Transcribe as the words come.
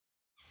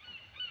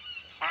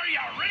you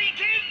ready,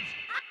 kids?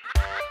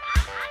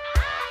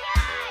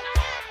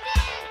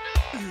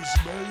 Is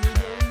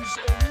mayonnaise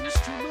an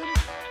instrument?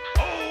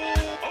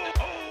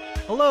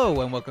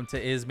 Hello and welcome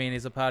to Is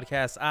Mayonnaise a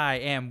Podcast. I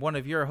am one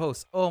of your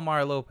hosts,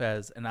 Omar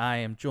Lopez, and I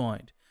am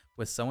joined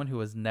with someone who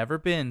has never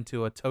been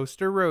to a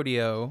toaster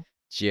rodeo.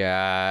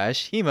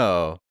 Josh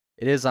Hemo.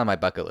 It is on my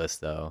bucket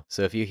list though,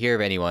 so if you hear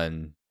of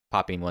anyone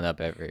popping one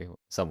up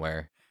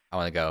somewhere, I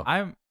want to go.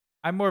 I'm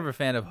more of a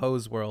fan of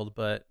Hose World,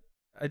 but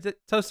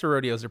toaster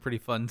rodeos are pretty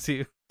fun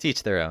too.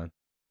 Teach their own.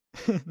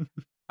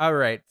 All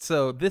right,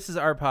 so this is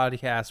our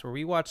podcast where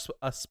we watch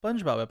a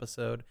SpongeBob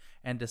episode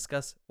and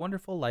discuss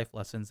wonderful life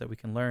lessons that we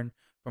can learn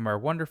from our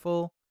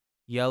wonderful,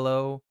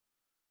 yellow,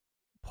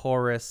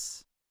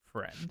 porous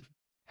friend.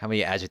 How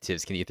many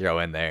adjectives can you throw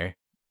in there?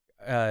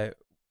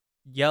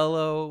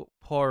 Yellow,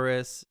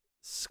 porous,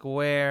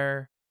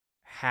 square,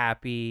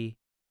 happy,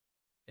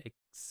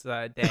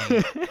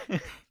 dang,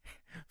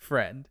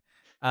 friend.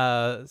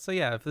 So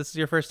yeah, if this is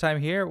your first time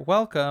here,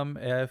 welcome.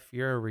 If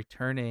you're a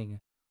returning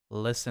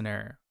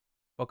listener,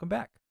 welcome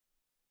back.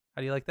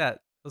 How do you like that?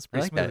 That's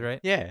pretty like smooth, that. right?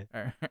 Yeah.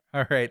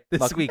 All right.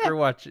 This Welcome week back.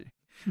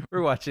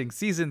 we're watching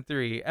season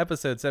 3,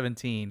 episode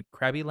 17,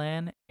 Krabby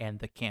Land and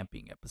the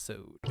camping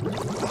episode.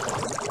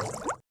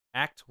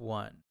 Act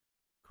 1,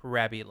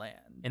 Krabby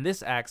Land. In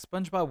this act,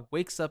 SpongeBob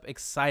wakes up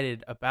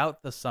excited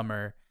about the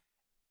summer,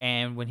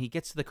 and when he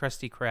gets to the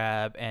Krusty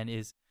Krab and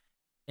is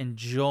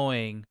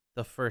enjoying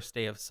the first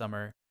day of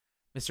summer,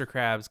 Mr.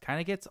 Krabs kind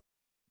of gets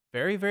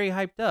very, very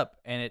hyped up,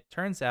 and it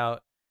turns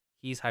out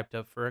he's hyped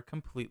up for a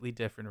completely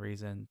different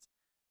reason.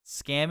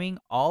 Scamming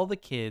all the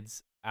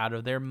kids out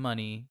of their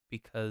money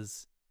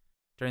because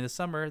during the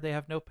summer they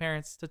have no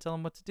parents to tell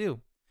them what to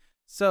do.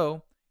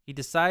 So he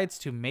decides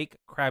to make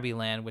Krabby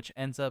Land, which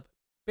ends up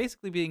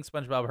basically being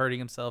SpongeBob hurting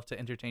himself to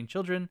entertain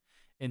children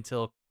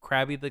until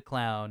Krabby the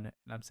Clown,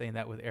 and I'm saying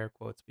that with air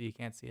quotes, but you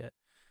can't see it,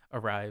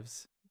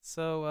 arrives.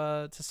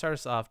 So to start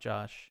us off,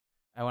 Josh,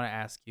 I want to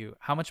ask you,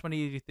 how much money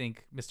do you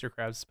think Mr.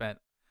 Krabs spent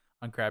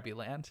on Krabby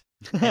Land?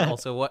 And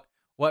also,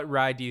 what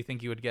ride do you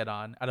think you would get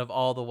on out of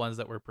all the ones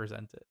that were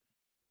presented?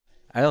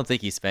 I don't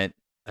think he spent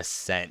a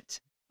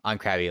cent on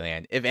Krabby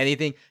Land. If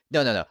anything,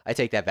 no, I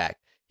take that back.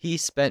 He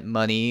spent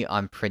money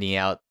on printing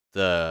out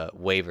the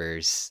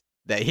waivers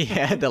that he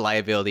had, the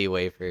liability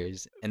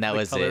waivers, and that The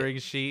was coloring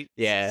it. sheet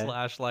Yeah.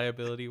 /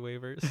 liability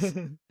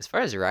waivers. As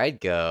far as ride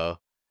go,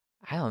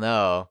 I don't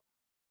know.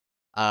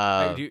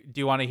 Do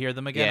you want to hear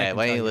them again? I Yeah, can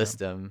why tell don't you you list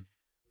them. them?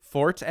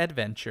 Fort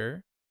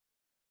Adventure,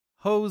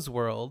 Hose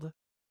World,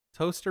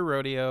 Toaster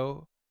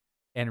Rodeo,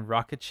 and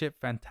Rocket Ship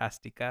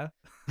Fantastica.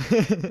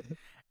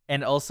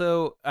 And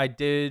also, I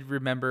did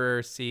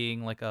remember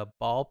seeing like a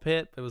ball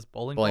pit. It was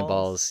bowling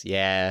balls,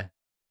 yeah.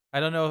 I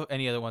don't know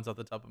any other ones off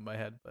the top of my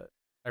head, but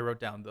I wrote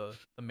down the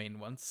main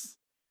ones.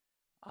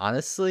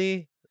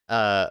 Honestly,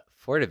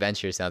 Fort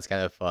Adventure sounds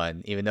kind of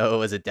fun, even though it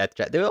was a death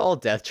trap. They were all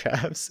death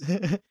traps.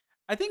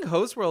 I think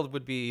Hose World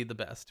would be the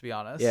best, to be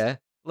honest. Yeah.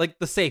 Like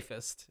the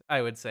safest,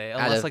 I would say.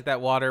 Unless like that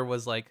water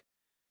was like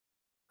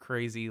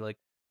crazy, like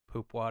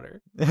poop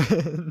water.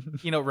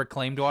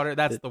 Reclaimed water.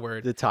 That's the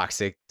word. The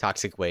toxic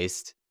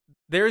waste.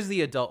 There's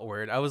the adult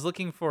word. I was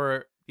looking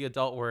for the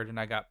adult word and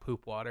I got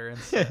poop water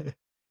instead.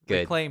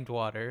 Good. Reclaimed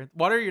water.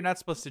 Water you're not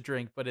supposed to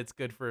drink, but it's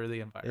good for the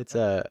environment.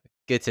 It's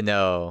good to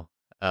know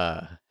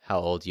how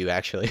old you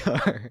actually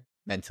are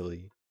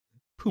mentally.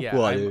 Poop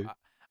water.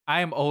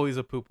 I am always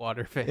a poop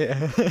water fan.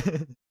 Yeah.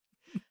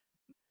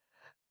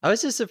 I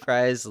was just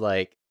surprised,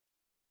 like,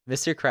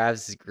 Mr.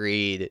 Krabs'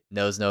 greed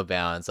knows no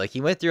bounds. Like,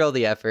 he went through all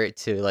the effort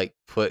to, like,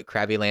 put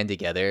Krabby Land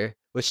together,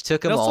 which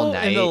took him And also, all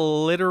night. in the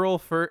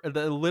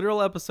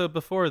literal episode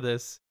before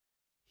this,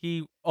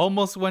 he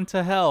almost went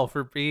to hell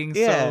for being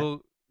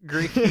so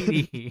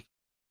greedy.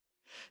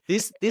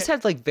 These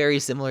had, like, very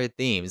similar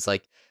themes.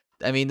 Like,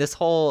 I mean, this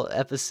whole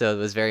episode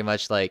was very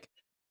much like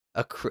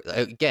what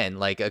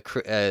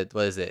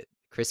is it?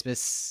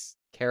 Christmas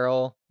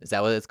Carol? Is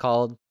that what it's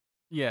called?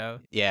 Yeah.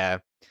 Yeah.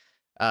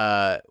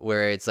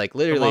 Where it's like The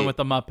literally one with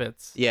the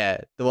Muppets.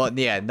 Yeah, the one.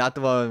 Yeah, not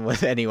the one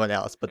with anyone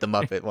else, but the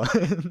Muppet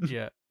one.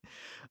 Yeah.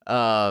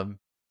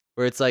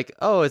 Where it's like,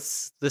 oh,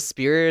 it's the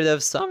spirit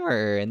of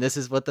summer, and this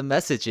is what the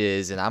message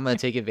is, and I'm gonna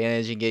take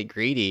advantage and get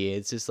greedy.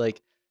 It's just like,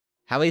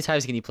 how many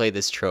times can you play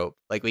this trope?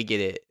 Like, we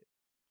get it.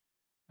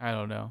 I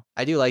don't know.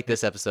 I do like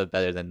this episode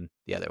better than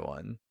the other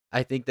one.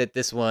 I think that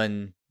this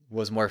one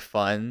was more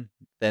fun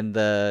than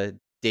the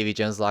Davy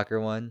Jones' Locker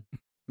one.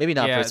 Maybe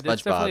not for It's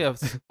definitely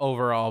SpongeBob. a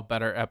overall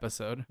better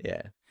episode.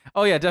 Yeah.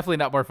 Oh yeah, definitely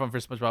not more fun for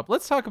SpongeBob.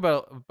 Let's talk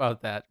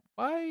about that.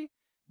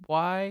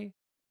 Why?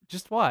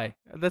 Just why?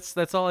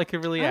 That's all I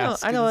could really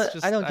ask. I 'cause it's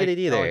don't just get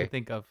it all I either. can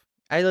think of.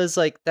 I was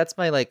like, that's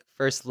my like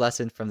first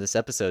lesson from this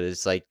episode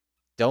is like,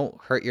 don't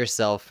hurt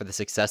yourself for the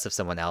success of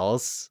someone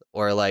else,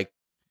 or like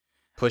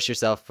push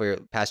yourself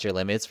past your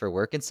limits for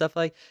work and stuff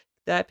like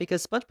that.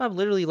 Because SpongeBob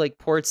literally like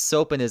poured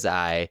soap in his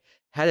eye,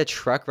 had a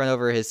truck run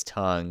over his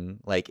tongue,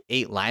 like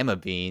ate lima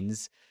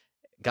beans,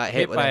 got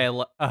hit with by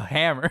a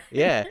hammer.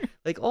 yeah,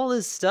 like all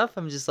this stuff.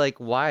 I'm just like,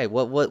 why?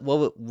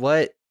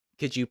 What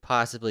could you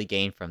possibly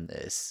gain from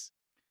this?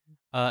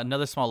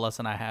 Another small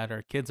lesson I had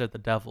are kids are the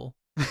devil.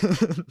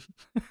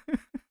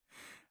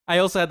 I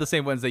also had the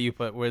same ones that you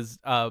put. Was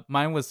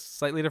mine was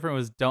slightly different.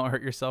 Was don't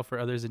hurt yourself for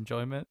others'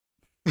 enjoyment.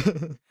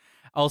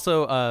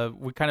 Also,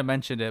 we kind of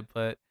mentioned it,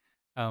 but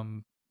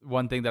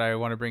one thing that I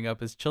want to bring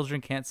up is children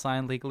can't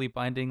sign legally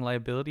binding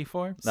liability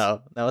forms.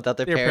 No, not without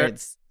their Their par-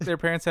 parents. Their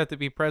parents have to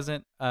be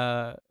present.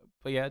 But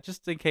yeah,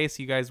 just in case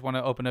you guys want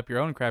to open up your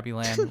own Krabby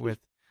Land with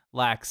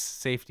lax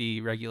safety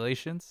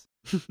regulations,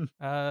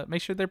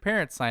 make sure their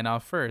parents sign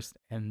off first,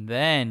 and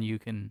then you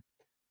can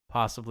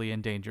possibly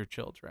endanger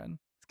children.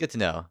 It's good to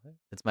know.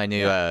 That's my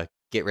new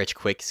get rich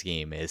quick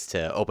scheme, is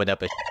to open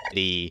up a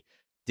shitty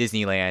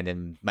Disneyland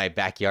in my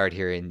backyard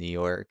here in New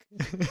York.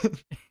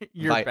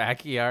 Your My-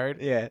 backyard.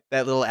 Yeah,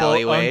 that little Quote,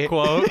 alleyway.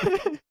 unquote.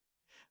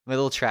 My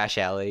little trash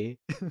alley.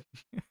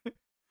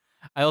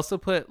 I also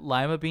put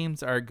lima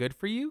beans are good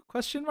for you?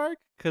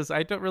 Because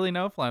I don't really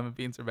know if lima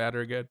beans are bad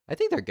or good. I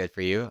think they're good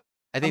for you.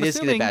 I think I'm they just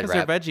get a assuming bad because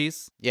rap. they're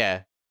veggies.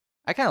 Yeah.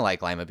 I kind of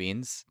like lima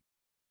beans.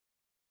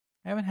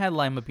 I haven't had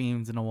lima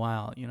beans in a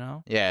while, you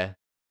know? Yeah.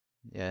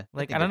 Yeah.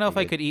 Like, think I don't they're know if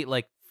I pretty good. could eat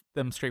like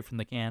them straight from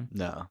the can.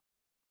 No.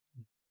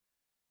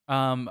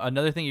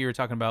 Another thing you were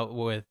talking about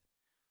with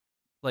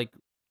like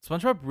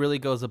SpongeBob really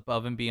goes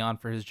above and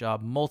beyond for his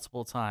job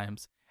multiple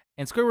times.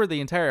 And Squidward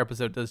the entire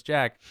episode does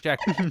Jack.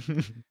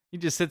 He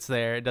just sits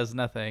there, does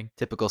nothing.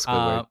 Typical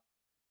Squidward.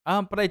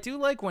 But I do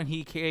like when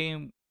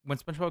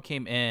SpongeBob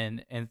came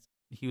in and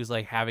he was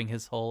like having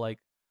his whole like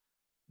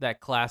that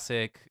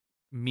classic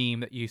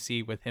meme that you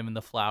see with him and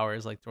the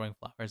flowers, like throwing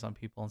flowers on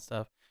people and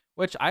stuff,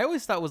 which I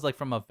always thought was like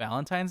from a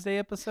Valentine's Day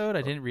episode.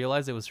 I didn't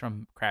realize it was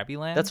from Krabby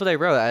Land. That's what I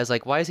wrote. I was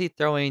like, why is he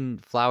throwing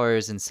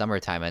flowers in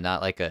summertime and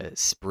not like a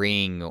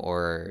spring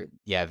or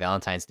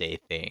Valentine's Day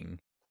thing?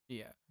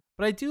 Yeah.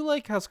 But I do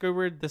like how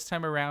Squidward this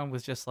time around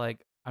was just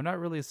like, I'm not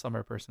really a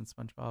summer person,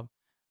 SpongeBob.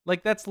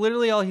 Like, that's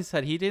literally all he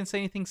said. He didn't say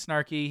anything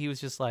snarky. He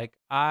was just like,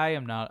 I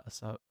am not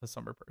a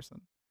summer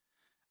person.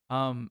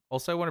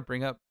 Also, I want to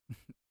bring up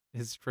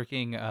his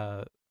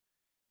freaking,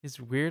 his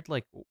weird,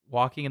 like,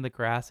 walking in the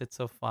grass. It's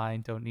so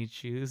fine. Don't need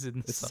shoes in the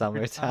It's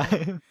summertime.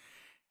 summertime.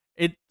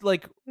 It,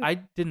 like, I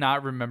did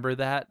not remember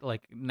that,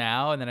 like,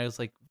 now. And then I was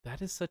like,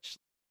 that is such,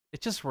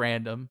 it's just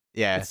random.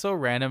 Yeah. It's so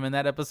random in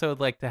that episode,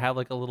 like, to have,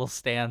 like, a little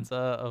stanza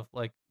of,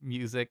 like,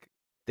 music.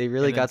 They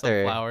really and then got some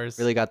their flowers.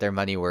 really got their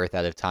money worth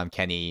out of Tom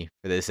Kenny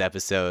for this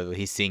episode.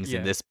 He sings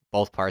in Yeah.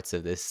 both parts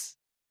of this.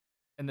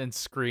 And then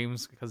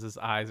screams because his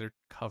eyes are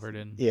covered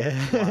in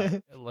Yeah.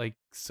 like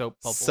soap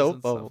bubbles. Soap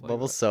and bubble, stuff like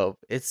bubble that. soap.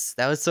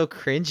 That was so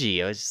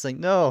cringy. I was just like,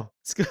 no,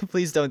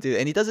 please don't do it.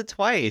 And he does it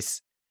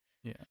twice.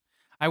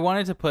 I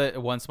wanted to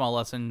put one small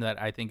lesson that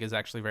I think is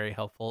actually very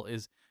helpful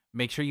is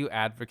make sure you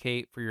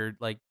advocate for your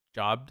like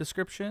job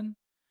description.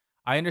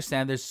 I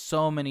understand there's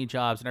so many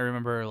jobs, and I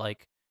remember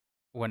like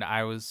when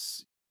I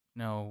was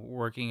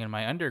working in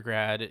my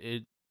undergrad,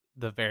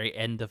 the very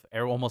end of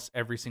almost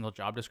every single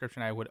job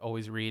description I would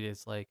always read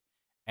is like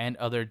and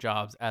other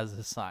jobs as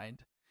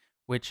assigned,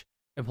 which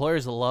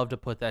employers love to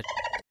put that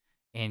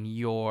in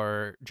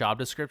your job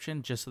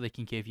description just so they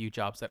can give you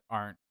jobs that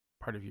aren't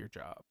part of your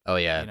job. Oh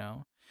yeah. You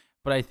know,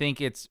 but I think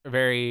it's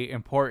very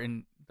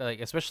important, like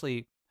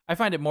especially I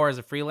find it more as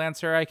a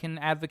freelancer I can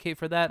advocate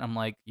for that. I'm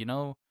like,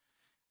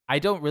 I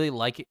don't really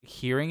like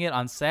hearing it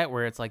on set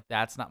where it's like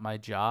that's not my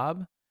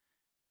job,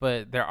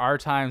 but there are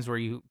times where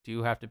you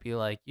do have to be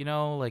like,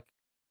 like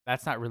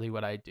that's not really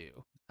what I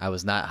do. I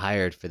was not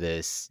hired for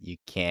this. You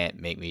can't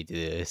make me do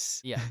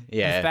this. Yeah.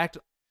 Yeah. In fact,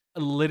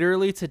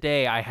 literally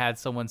today I had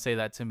someone say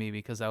that to me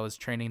because I was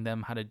training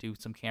them how to do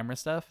some camera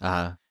stuff.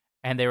 Uh-huh.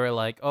 And they were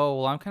like, "Oh,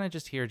 well, I'm kind of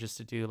just here just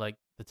to do like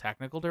the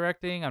technical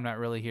directing. I'm not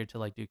really here to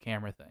like do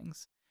camera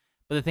things."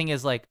 But the thing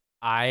is like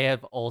I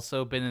have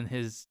also been in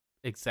his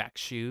exact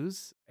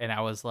shoes and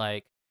I was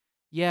like,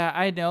 "Yeah,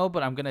 I know,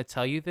 but I'm going to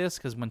tell you this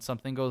cuz when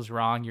something goes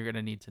wrong, you're going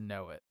to need to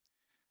know it."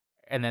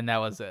 And then that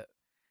was it.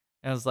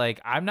 And I was like,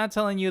 "I'm not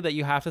telling you that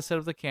you have to set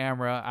up the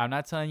camera. I'm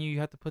not telling you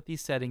have to put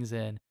these settings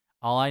in.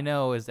 All I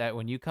know is that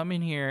when you come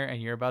in here and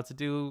you're about to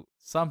do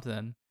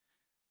something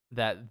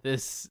that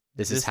this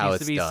is how needs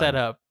it's to be done. set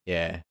up.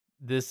 Yeah.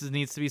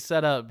 Needs to be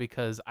set up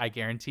because I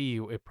guarantee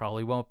you it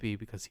probably won't be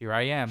because here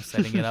I am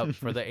setting it up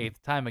for the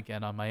 8th time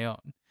again on my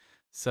own."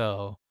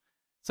 So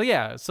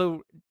yeah.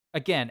 So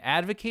again,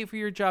 advocate for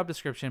your job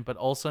description, but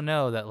also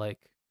know that like,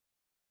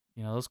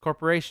 those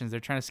corporations, they're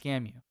trying to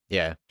scam you,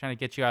 Yeah. trying to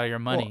get you out of your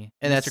money.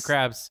 and Mr. that's-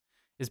 Krabs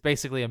is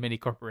basically a mini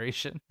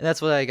corporation. And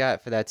that's what I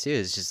got for that too.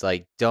 Is just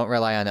like don't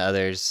rely on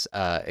others.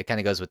 It kind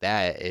of goes with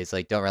that. It's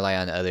like don't rely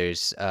on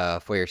others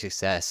for your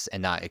success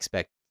and not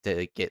expect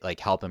to get like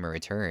help in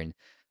return.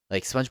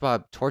 Like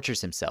SpongeBob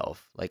tortures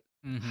himself, like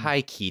Mhm.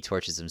 high key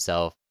tortures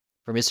himself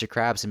for Mr.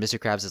 Krabs, and Mr.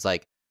 Krabs is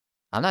like,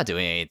 I'm not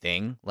doing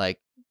anything. Like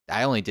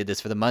I only did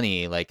this for the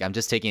money. Like I'm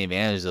just taking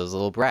advantage of those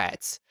little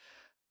brats.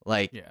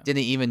 Like Yeah.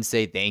 didn't even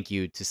say thank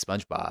you to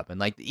SpongeBob, and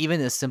like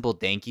even a simple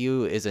thank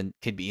you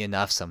could be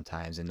enough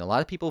sometimes, and a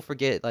lot of people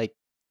forget like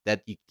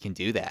that you can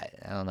do that.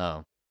 I don't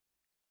know.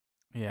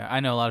 Yeah,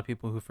 I know a lot of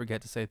people who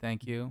forget to say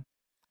thank you,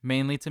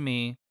 mainly to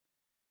me.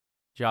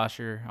 Josh,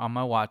 you're on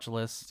my watch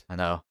list. I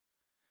know.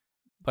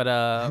 But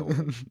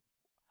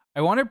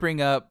I want to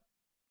bring up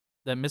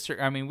that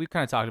I mean, we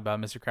kind of talked about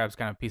Mr. Krabs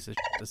kind of piece of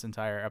shit this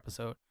entire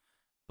episode.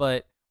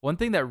 But one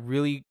thing that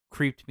really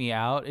creeped me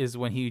out is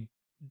when he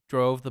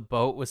drove the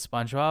boat with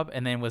SpongeBob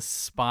and then was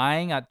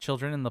spying at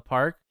children in the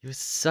park. He was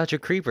such a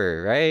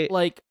creeper, right?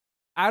 Like,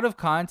 out of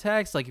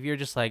context, like if you're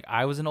just like,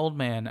 I was an old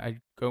man,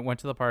 went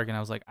to the park and I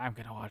was like, I'm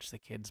gonna watch the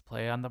kids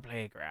play on the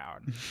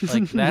playground.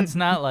 Like, that's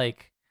not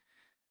like,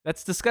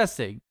 that's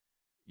disgusting.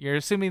 You're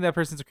assuming that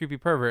person's a creepy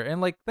pervert,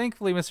 and like,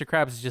 thankfully, Mr.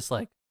 Krabs is just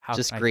like, how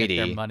Just can I greedy.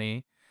 get their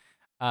money?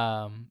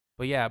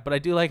 But yeah, but I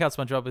do like how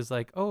SpongeBob is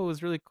like, oh, it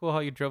was really cool how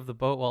you drove the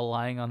boat while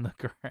lying on the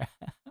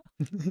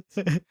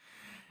grass.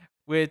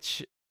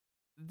 Which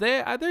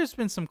there's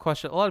been some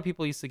question. A lot of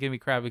people used to give me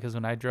crap because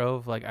when I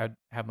drove, like I'd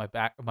have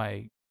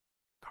my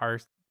car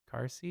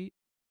seat.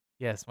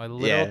 Yes, my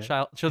little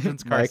Yeah.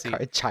 children's car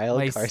seat. Child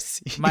My car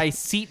s- seat. My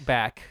seat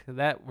back,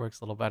 that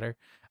works a little better.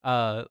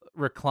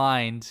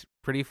 Reclined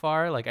pretty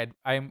far. Like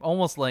I'm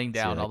almost laying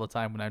down like- all the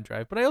time when I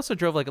drive. But I also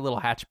drove like a little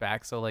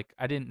hatchback, so like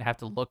I didn't have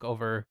to look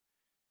over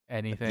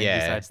anything Yeah.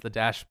 besides the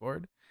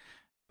dashboard.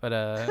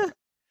 But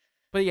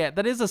but yeah,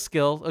 that is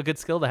a good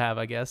skill to have,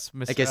 I guess.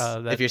 I guess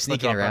that if you're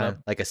sneaking SpongeBob brought around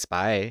like a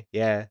spy,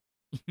 yeah.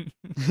 up.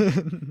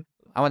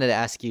 I wanted to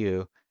ask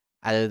you,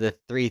 out of the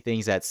 3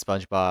 things that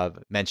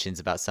SpongeBob mentions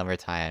about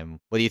summertime,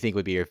 what do you think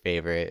would be your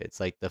favorite? It's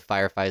like the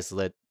fireflies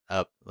lit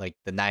up, like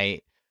the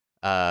night,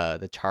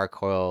 the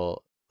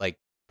charcoal, like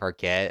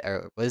parquet,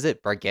 or what is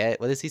it? Barquette?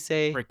 What does he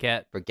say?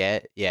 Briquette.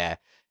 Barquette, yeah.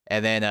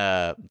 And then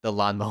the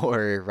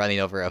lawnmower running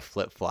over a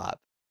flip flop.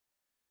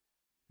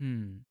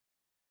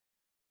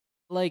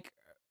 Like,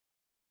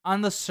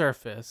 on the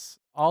surface,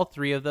 all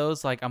 3 of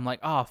those, like, I'm like,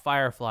 oh,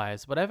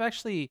 fireflies. But I've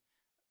actually,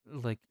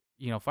 like,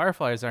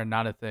 fireflies are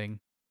not a thing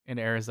in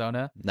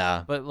Arizona.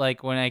 Nah. But,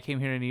 like, when I came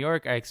here to New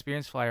York, I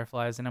experienced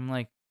fireflies, and I'm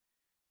like,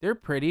 they're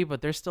pretty,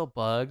 but they're still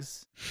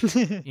bugs,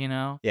 you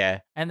know? Yeah.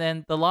 And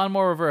then the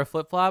lawnmower over a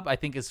flip-flop, I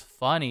think is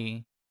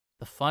funny,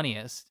 the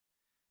funniest.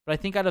 But I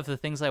think out of the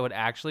things I would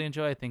actually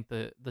enjoy, I think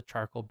the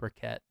charcoal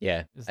briquette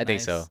Yeah. is I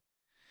think so.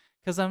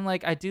 Because I'm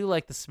like, I do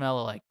like the smell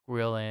of like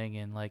grilling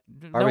and like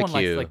no one likes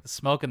Barbecue. like the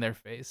smoke in their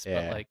face, but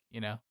Yeah. like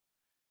it's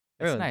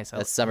Everyone- nice. that's I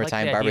like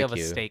summertime the idea of a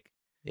barbecue. steak,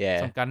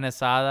 Yeah. some carne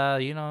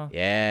asada,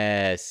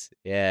 Yes.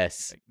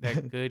 Yes.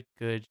 that good.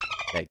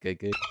 That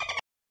good.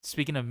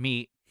 Speaking of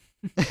meat,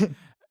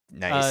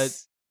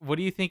 Nice. what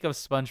do you think of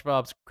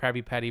SpongeBob's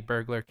Krabby Patty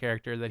burglar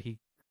character that he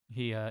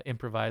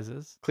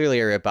improvises? Clearly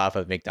a ripoff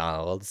of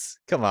McDonald's.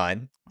 Come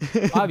on.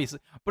 Obviously,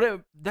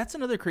 but that's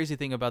another crazy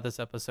thing about this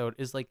episode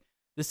is like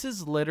this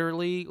is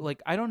literally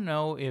like I don't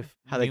know if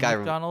How the new guy-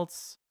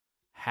 McDonald's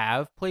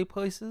have play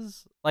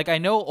places. Like I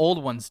know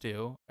old ones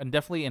do, and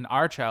definitely in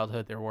our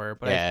childhood there were,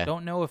 but I Yeah.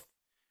 don't know if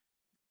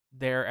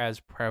they're as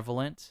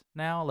prevalent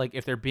now. Like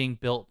if they're being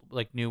built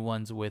like new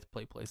ones with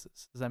play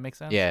places. Does that make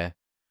sense? Yeah.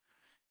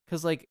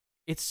 Because like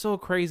it's so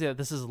crazy that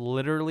this is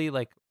literally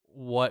like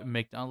what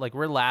McDonald's like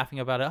we're laughing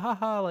about it,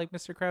 haha, like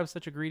Mr. Krabs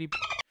such a greedy,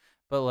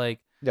 but like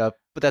Yep.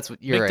 But that's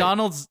what you're right.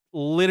 McDonald's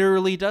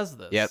literally does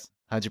this. Yep.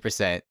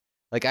 100%.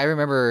 Like I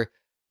remember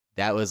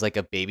that was like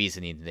a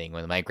babysitting thing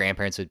when my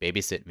grandparents would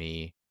babysit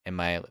me and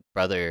my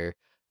brother.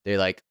 They're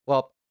like,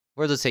 well,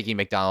 we're just taking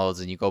McDonald's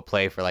and you go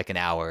play for like an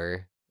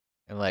hour.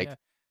 I'm like, Yeah.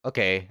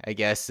 okay, I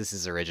guess this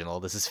is original.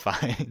 This is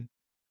fine.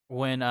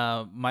 When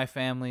my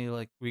family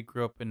like we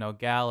grew up in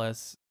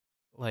Nogales,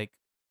 like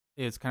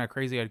it's kind of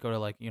crazy. I'd go to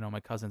like my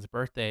cousin's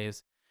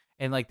birthdays,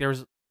 and like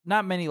there's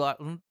not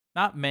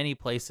many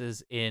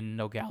places in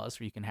Nogales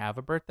where you can have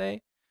a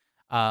birthday.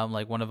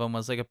 Like one of them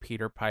was like a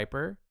Peter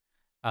Piper.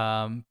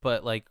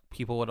 But like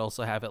people would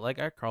also have it like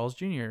at Carl's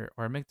Jr.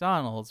 or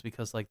McDonald's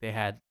because like they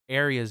had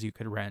areas you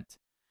could rent.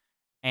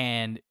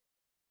 And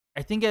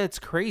I think it's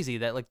crazy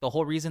that like the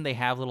whole reason they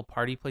have little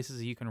party places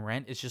that you can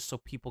rent is just so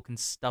people can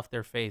stuff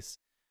their face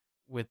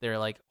with their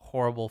like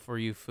horrible for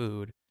you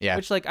food. Yeah.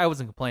 Which like I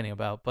wasn't complaining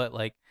about, but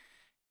like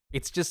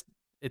it's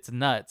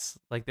nuts.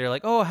 Like they're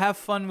like, "Oh, have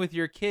fun with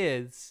your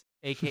kids."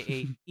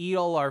 AKA eat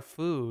all our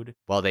food,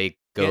 While they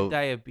get go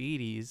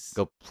diabetes.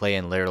 go play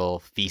in literal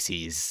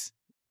feces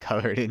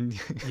covered in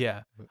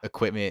Yeah.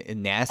 equipment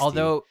and nasty.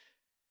 Although,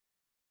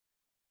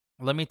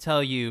 let me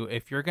tell you,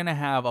 if you're gonna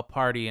have a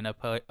party in a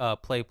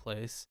play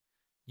place,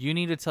 you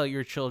need to tell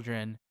your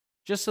children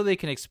just so they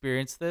can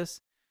experience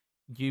this.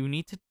 You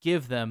need to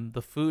give them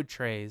the food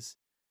trays,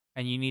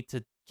 and you need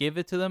to give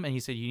it to them. And you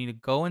said you need to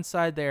go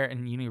inside there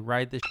and you need to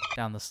ride this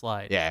down the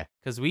slide. yeah.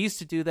 Because we used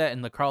to do that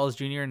in the Carl's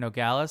Jr. in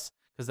Nogales,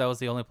 because that was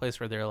the only place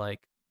where they're like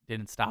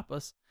didn't stop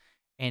us,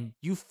 and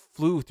you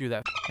flew through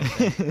that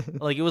thing.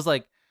 Like it was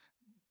like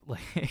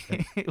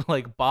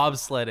like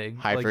bobsledding,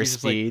 like, you're Hyper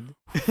just, like, speed.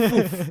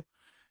 poof.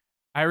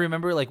 I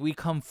remember like we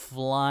come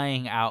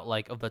flying out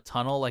like of the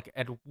tunnel like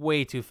at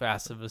way too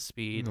fast of a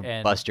speed,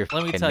 and Bust your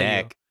let me fucking tell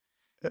neck.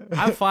 you,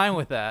 I'm fine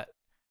with that.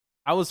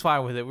 I was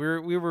fine with it.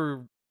 We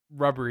were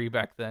rubbery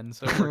back then,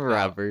 so it worked out.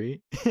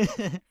 Robbery.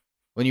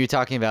 When you were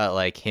talking about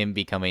like him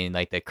becoming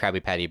like the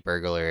Krabby Patty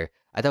burglar,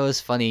 I thought it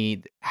was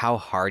funny how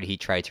hard he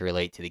tried to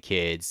relate to the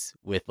kids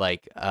with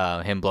like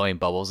him blowing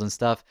bubbles and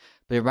stuff.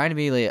 But it reminded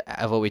me like,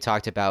 of what we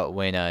talked about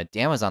when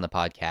Dan was on the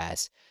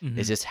podcast. Is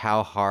Mhm. just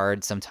how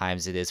hard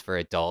sometimes it is for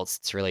adults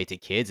to relate to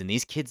kids, and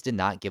these kids did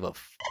not give a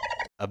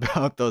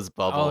about those Oh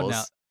no.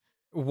 bubbles.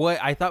 What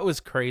I thought was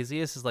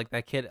craziest is like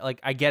that kid. Like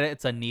I get it,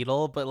 it's a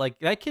needle, but like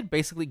that kid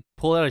basically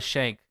pulled out a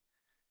shank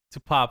to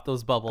pop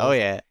those Oh bubbles.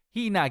 yeah.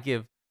 He not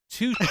give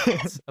two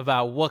shits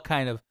about what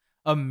kind of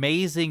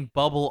amazing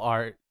bubble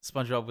art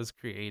SpongeBob was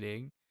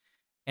creating.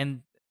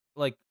 And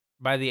like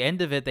by the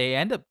end of it, they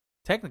end up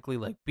technically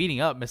like beating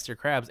up Mr.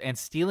 Krabs and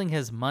stealing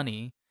his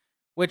money,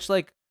 which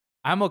like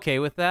I'm okay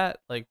with that,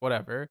 like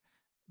whatever.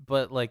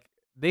 But like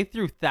they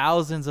threw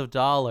thousands of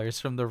dollars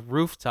from the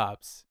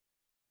rooftops,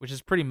 which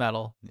is pretty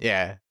metal.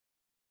 Yeah.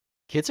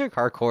 Kids are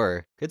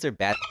hardcore. Kids are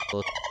bad.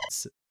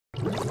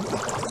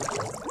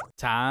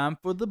 Time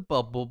for the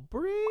bubble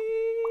break.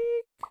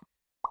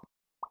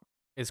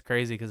 It's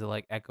crazy because it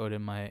like echoed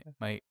in my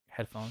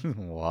headphones.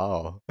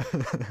 Wow.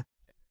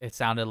 It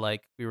sounded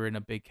like we were in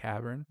a big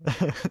cavern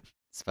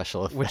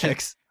Special Which is-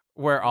 effects.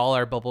 where all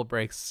our bubble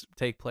breaks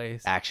take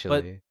place.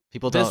 Actually,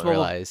 people this don't will-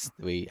 realize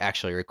we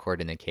actually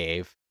record in a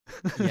cave.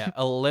 Yeah,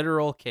 a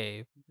literal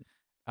cave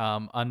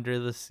under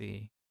the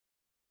sea.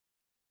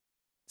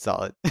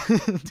 Solid.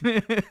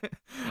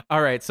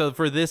 All right, so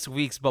for this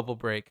week's bubble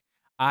break,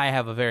 I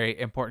have a very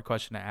important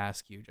question to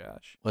ask you,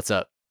 Josh. What's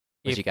up?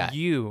 What If you got?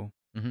 you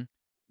Mhm.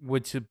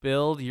 would to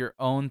build your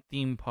own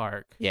theme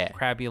park, Yeah.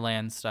 Krabby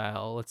Land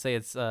style, let's say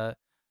it's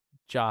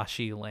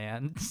Joshy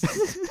Land.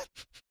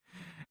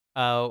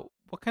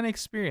 What kind of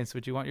experience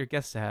would you want your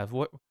guests to have?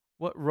 What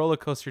roller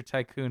coaster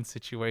tycoon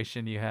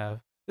situation you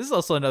have? This is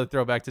also another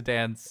throwback to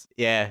Dan's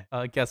Yeah.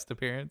 guest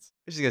appearance.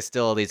 We're just gonna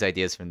steal all these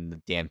ideas from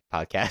the Dan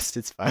podcast.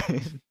 It's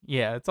fine.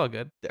 Yeah, it's all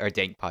good. Our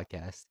Dank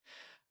podcast.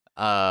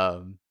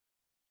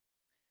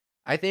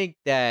 I think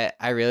that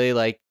I really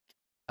like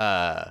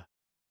the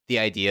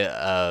idea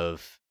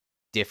of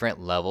different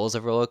levels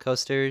of roller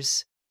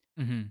coasters.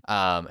 Hmm.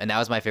 And that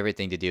was my favorite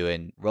thing to do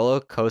in Roller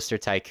Coaster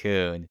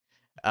Tycoon.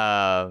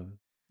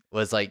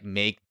 Was like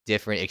make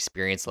different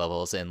experience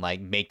levels and like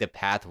make the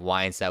path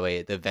winds that way.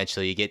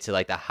 Eventually, you get to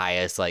like the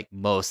highest, like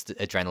most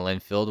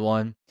adrenaline filled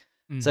one.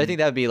 So I think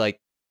that would be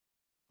like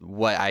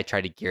what I try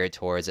to gear it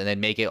towards, and then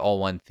make it all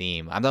one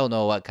theme. I don't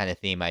know what kind of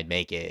theme I'd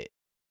make it.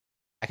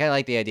 I kind of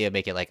like the idea of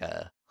making like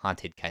a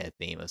haunted kind of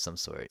theme of some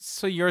sort.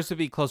 So yours would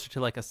be closer to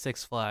like a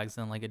Six Flags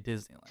than like a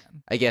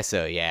Disneyland. I guess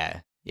so.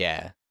 Yeah.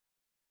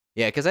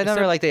 Yeah, because I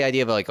never Except- liked the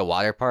idea of like a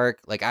water park.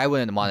 Like I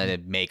wouldn't want Mhm.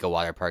 to make a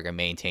water park or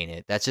maintain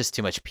it. That's just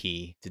too much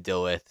pee to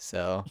deal with.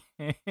 So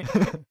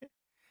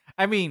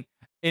I mean,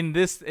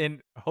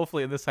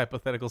 hopefully in this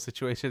hypothetical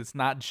situation, it's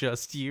not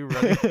just you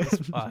running this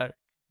park.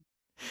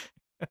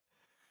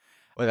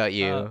 what about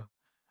you?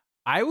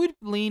 I would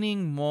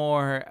leaning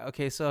more.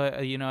 Okay, so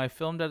I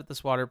filmed at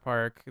this water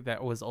park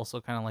that was also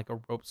kind of like a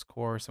ropes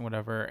course and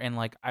whatever. And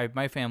like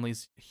my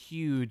family's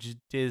huge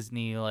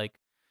Disney like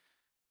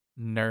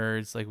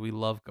nerds. Like we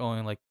love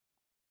going. Like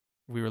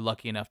we were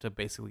lucky enough to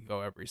basically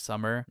go every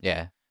summer.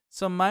 Yeah.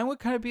 So mine would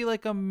kind of be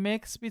like a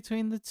mix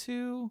between the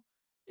two.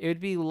 It would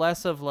be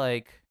less of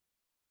like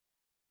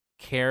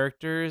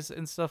characters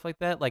and stuff like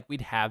that. Like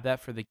we'd have that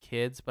for the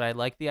kids, but I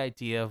like the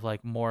idea of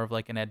like more of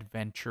like an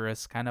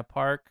adventurous kind of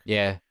park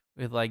Yeah.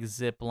 with like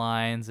zip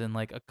lines and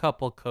like a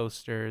couple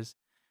coasters.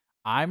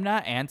 I'm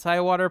not anti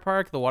water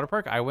park. The water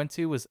park I went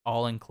to was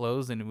all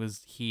enclosed and it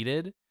was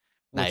heated,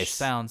 which Nice.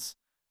 sounds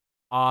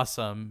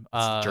awesome.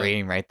 It's a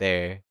dream right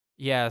there.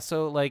 Yeah,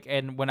 so like,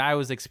 and when I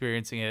was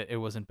experiencing it, it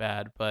wasn't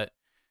bad, but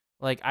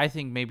like I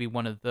think maybe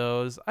one of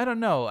those. I don't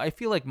know. I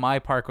feel like my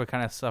park would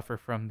kind of suffer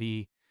from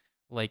the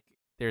like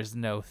there's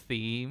no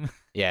theme.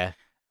 Yeah.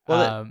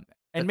 Well,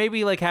 And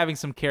maybe like having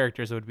some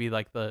characters would be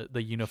like the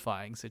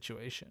unifying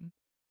situation.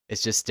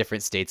 it's just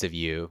different states of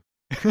you.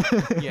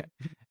 Yeah.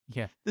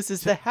 Yeah. This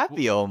is the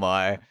happy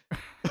Omar.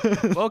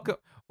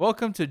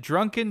 Welcome to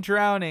Drunken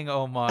Drowning,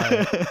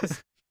 Omar.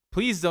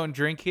 Please don't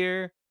drink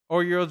here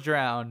or you'll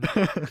drown.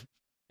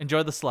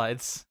 Enjoy the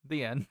slides.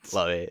 The end.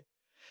 Love it.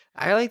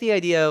 I like the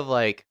idea of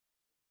like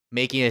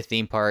making a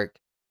theme park.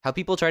 How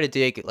people try to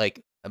dig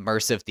like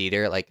immersive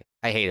theater. Like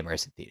I hate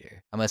immersive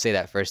theater. I'm gonna say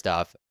that first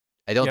off.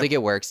 I don't Yep. think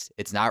it works.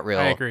 It's not real.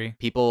 I agree.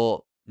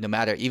 People, no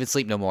matter even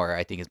Sleep No More,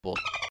 I think is bull.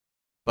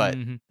 But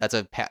Mhm.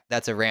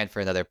 that's a rant for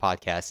another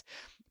podcast.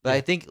 But Yeah.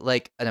 I think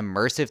like an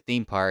immersive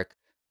theme park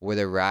where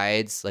the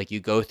rides, like you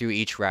go through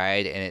each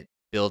ride and it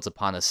builds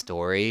upon a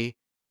story,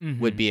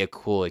 would Mhm. be a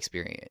cool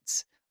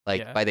experience.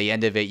 Like Yeah. by the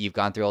end of it, you've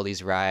gone through all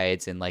these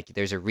rides and like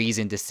there's a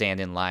reason to stand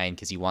in line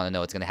because you want to know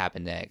what's gonna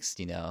happen next.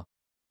 You know?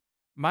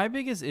 My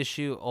biggest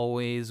issue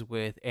always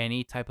with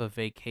any type of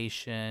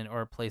vacation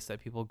or a place that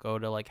people go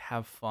to like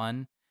have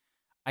fun,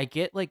 I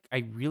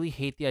really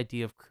hate the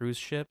idea of cruise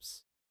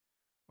ships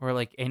or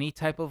like any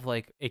type of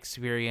like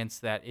experience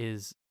that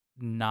is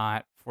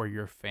not for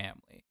your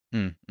family.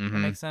 That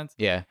Mm-hmm. makes sense?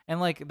 Yeah. And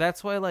like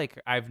that's why like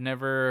I've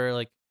never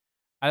like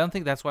I don't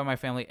think that's why my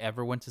family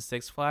ever went to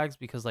Six Flags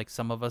because like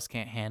some of us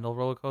can't handle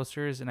roller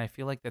coasters and I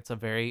feel like that's a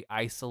very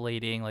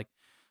isolating like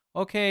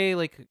okay,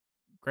 like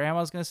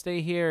grandma's gonna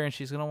stay here and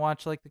she's gonna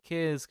watch like the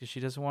kids because she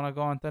doesn't want to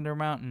go on Thunder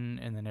Mountain,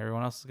 and then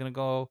everyone else is gonna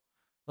go.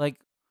 Like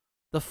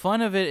the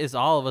fun of it is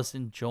all of us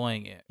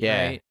enjoying it,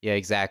 Yeah, right? yeah,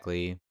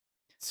 exactly.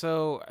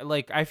 So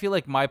like I feel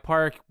like my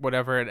park,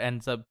 whatever it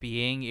ends up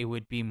being, it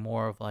would be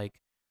more of like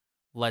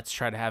let's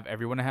try to have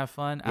everyone have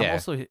fun. I'm Yeah,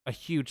 also a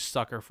huge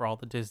sucker for all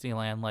the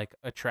Disneyland like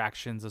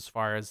attractions as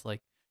far as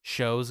like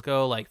shows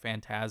go, like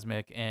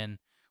Fantasmic and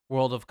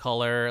World of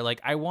Color. Like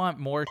I want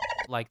more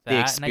like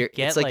that, and I it's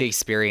get like the like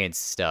experience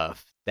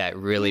stuff that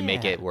really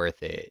make it yeah,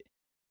 worth it.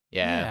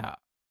 Yeah, yeah.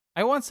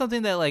 I want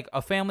something that like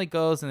a family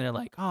goes and they're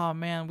like, oh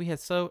man, we had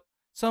so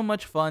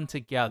much fun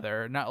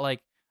together. Not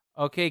like,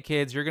 okay,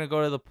 kids, you're gonna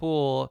go to the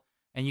pool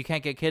and you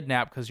can't get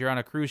kidnapped because you're on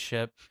a cruise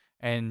ship,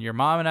 and your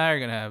mom and I are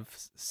gonna have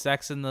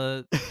sex in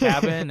the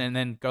cabin and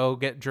then go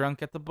get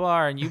drunk at the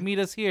bar, and you meet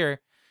us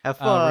here. have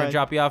We're gonna fun.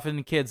 drop you off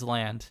in kids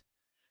land,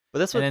 But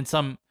that's and what then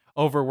some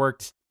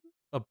overworked,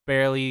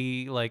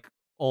 barely like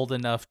old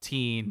enough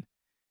teen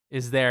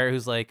is there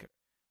who's like,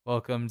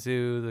 welcome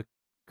to the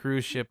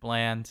cruise ship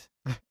land.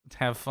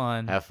 Have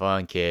fun. have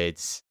fun,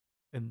 kids.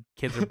 And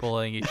kids are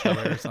bullying each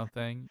other or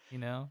something, you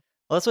know?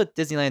 Well, that's what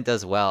Disneyland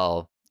does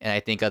well, and I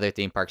think other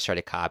theme parks try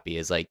to copy.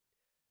 Is like,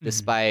 Mhm.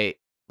 despite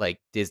like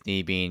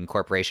Disney being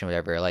corporation,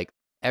 whatever, like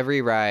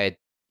every ride,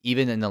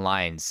 even in the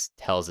lines,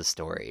 tells a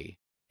story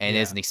and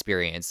is Yeah. an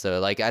experience. So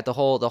like at the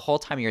whole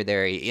time you're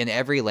there, in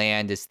every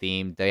land is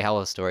themed. They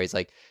have stories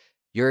like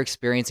you're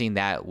experiencing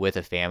that with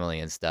a family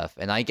and stuff.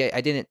 And I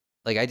didn't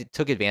like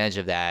took advantage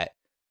of that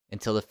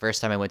until the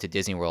first time I went to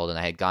Disney World and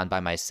I had gone by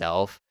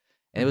myself.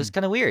 And it was Mhm.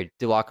 kind of weird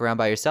to walk around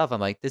by yourself.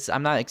 I'm like,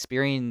 I'm not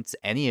experiencing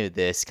any of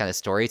this kind of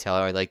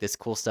storytelling or like this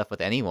cool stuff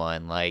with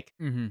anyone, like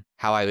Mhm.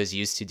 how I was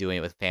used to doing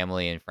it with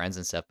family and friends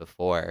and stuff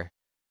before.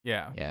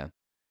 Yeah. Yeah.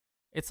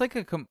 It's like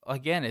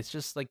again, it's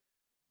just like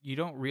you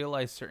don't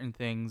realize certain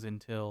things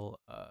until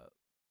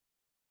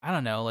I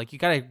don't know, like you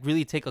got to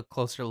really take a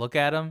closer look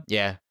at them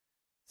Yeah.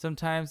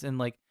 sometimes, and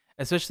like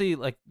especially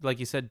like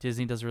you said,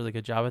 Disney does a really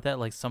good job at that.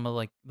 Like some of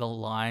like the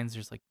lines,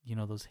 there's like,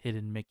 those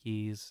hidden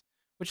Mickeys,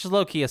 which is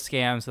low key a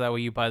scam, so that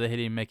way you buy the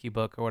hidden Mickey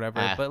book or whatever.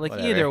 Ah, But like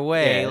whatever. either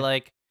way, Yeah.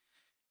 like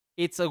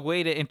it's a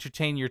way to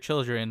entertain your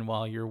children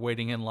while you're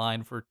waiting in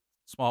line for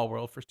Small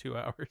World for 2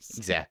 hours.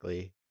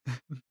 Exactly.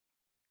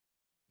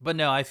 But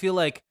no, I feel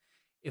like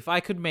if I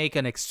could make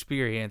an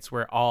experience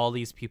where all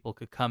these people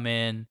could come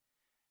in,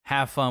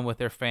 have fun with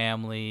their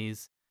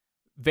families,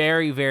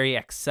 very, very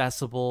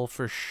accessible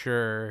for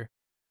sure.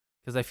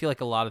 Because I feel like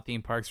a lot of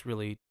theme parks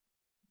really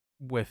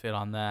whiff it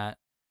on that.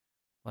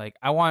 Like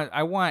I want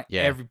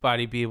Yeah.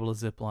 everybody to be able to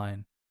zip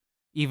line,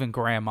 even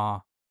grandma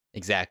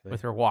Exactly.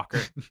 with her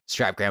walker.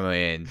 Strap grandma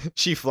in.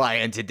 She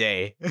flying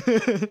today.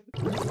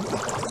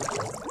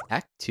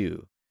 Act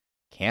 2.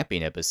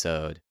 Camping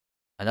episode.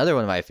 Another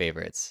one of my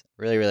favorites.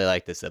 Really, really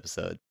like this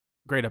episode.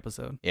 Great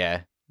episode.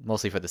 Yeah,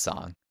 mostly for the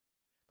song,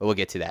 but we'll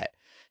get to that.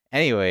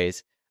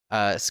 Anyways,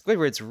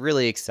 Squidward's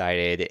really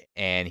excited,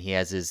 and he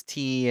has his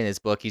tea and his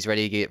book. He's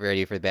ready to get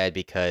ready for bed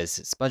because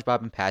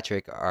SpongeBob and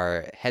Patrick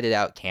are headed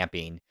out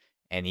camping,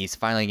 and he's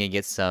finally gonna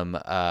get some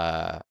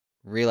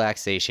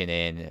relaxation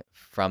in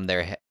from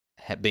their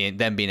being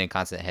in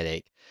constant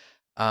headache.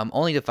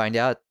 Only to find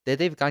out that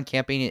they've gone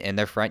camping in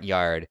their front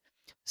yard.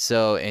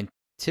 So in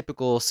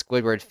typical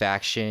Squidward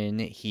faction,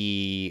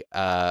 he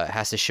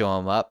has to show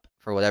him up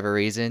for whatever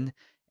reason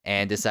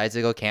and decides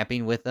to go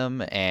camping with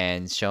them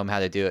and show him how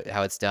to do it,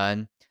 how it's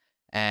done.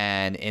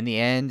 And in the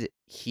end,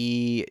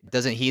 he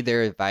doesn't heed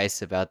their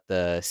advice about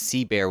the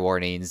sea bear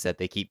warnings that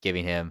they keep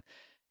giving him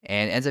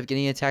and ends up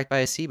getting attacked by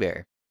a sea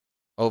bear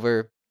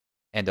over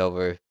and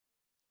over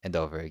and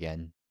over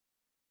again.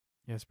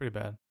 Yeah, it's pretty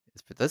bad.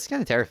 That's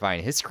kind of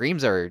terrifying. His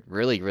screams are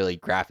really, really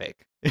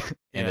graphic in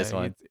Yeah, this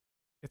one.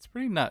 it's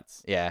pretty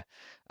nuts. Yeah.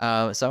 So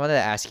I wanted to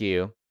ask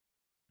you,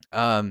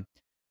 um,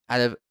 out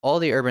of all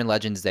the urban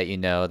legends that you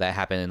know that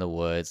happen in the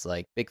woods,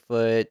 like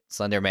Bigfoot,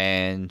 Slender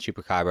Man,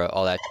 Chupacabra,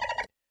 all that,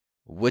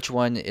 which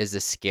one is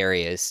the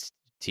scariest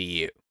to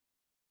you?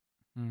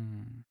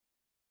 Hmm.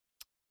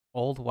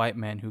 Old white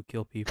men who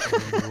kill people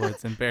in the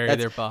woods and bury That's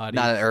their not an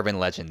bodies. urban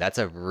legend. That's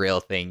a real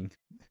thing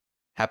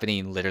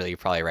happening literally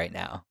probably right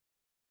now.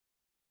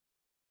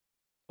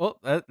 Well,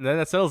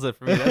 that settles it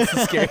for me. That's the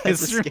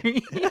That's a scariest for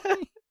me.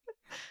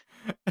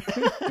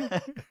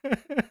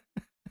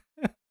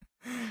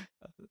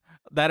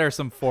 That or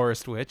some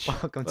forest witch.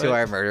 Welcome to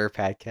our murder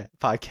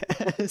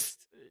podcast.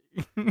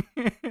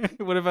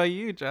 What about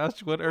you,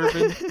 Josh? What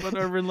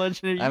urban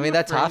legend are you I mean,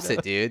 that afraid tops it,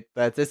 of? dude.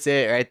 That's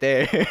it right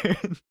there.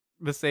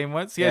 The same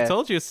one? See, I Yeah.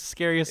 told you it's the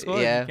scariest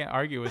one. Yeah. You can't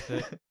argue with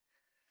it.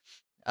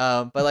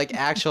 But like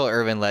actual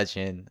urban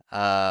legend,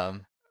 I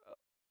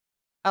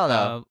don't know.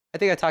 Uh, I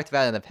think I talked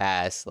about it in the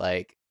past.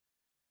 Like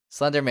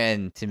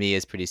Slenderman to me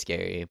is pretty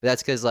scary, but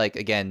that's because like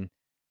again,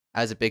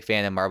 I was a big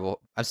fan of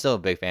Marble. I'm still a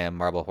big fan of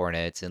Marble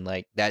Hornets, and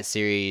like that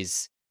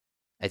series,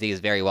 I think is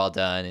very well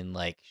done and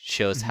like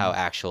shows how mhm.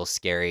 actual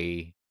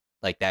scary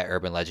like that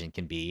urban legend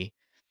can be.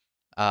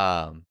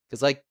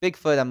 Because like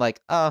Bigfoot, I'm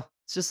like, oh,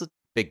 it's just a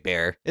big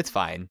bear. It's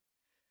fine.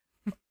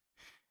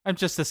 I'm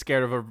just as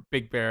scared of a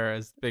big bear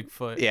as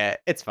Bigfoot. Yeah,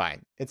 it's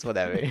fine. It's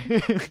whatever.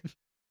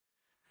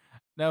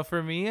 Now,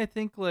 for me, I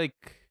think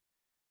like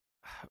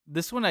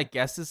this one, I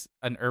guess, is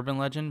an urban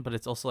legend, but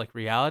it's also like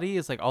reality.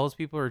 Is like all those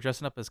people are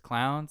dressing up as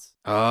clowns.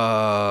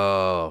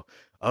 Oh.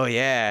 Oh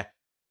yeah.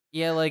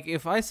 Yeah, like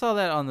if I saw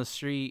that on the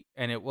street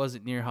and it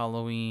wasn't near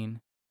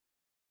Halloween,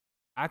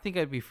 I think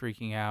I'd be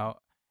freaking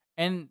out.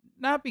 And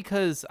not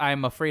because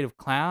I'm afraid of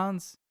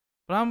clowns,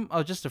 but I'm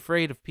just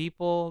afraid of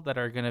people that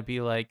are going to be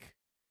like,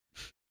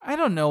 I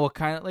don't know what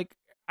kind of, like,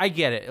 I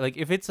get it. Like,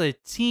 if it's a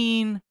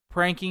teen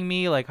pranking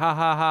me, like, ha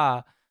ha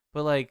ha.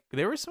 But, like,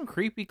 there were some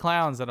creepy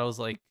clowns that I was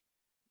like,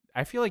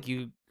 I feel like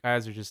you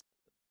guys are just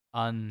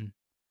un.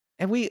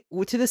 And we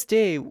to this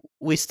day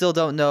we still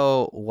don't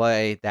know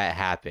why that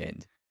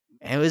happened.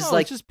 And it was No,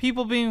 like it's just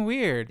people being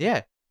weird.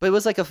 yeah, but it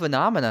was like a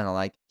phenomenon.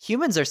 Like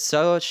humans are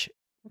such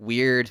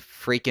weird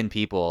freaking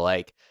people.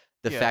 Like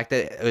the Yeah. fact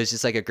that it was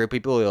just like a group of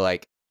people who were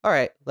like, all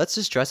right, let's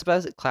just dress up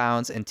as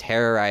clowns and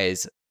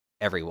terrorize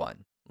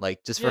everyone,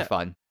 like just for Yeah.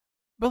 fun.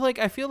 But, like,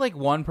 I feel like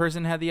one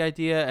person had the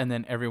idea and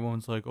then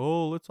everyone's like,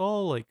 oh, let's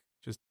all, like,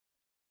 just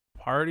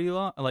party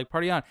on.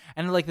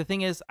 And, like, the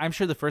thing is, I'm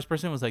sure the first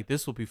person was like,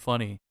 this will be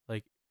funny.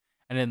 Like,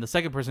 and then the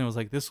second person was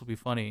like, this will be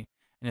funny.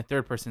 And the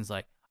third person's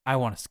like, I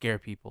want to scare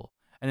people.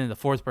 And then the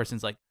fourth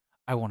person's like,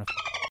 I want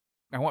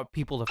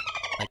people to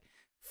like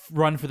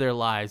run for their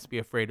lives, be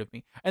afraid of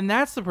me. And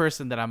that's the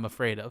person that I'm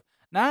afraid of.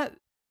 Not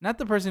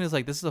the person who's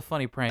like, this is a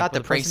funny prank. Not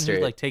but the person who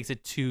prankster. like takes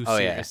it too Oh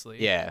seriously.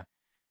 yeah,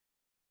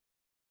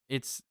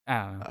 It's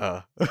I don't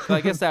know. yeah. So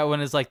I guess that one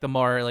is like the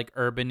more like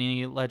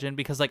urban-y legend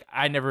because like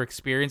I never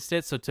experienced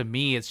it. So to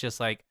me, it's just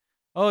like,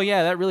 oh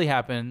yeah, that really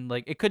happened.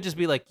 Like it could just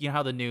be like, you know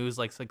how the news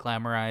likes to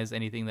glamorize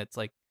anything that's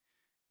like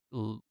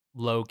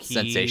low key,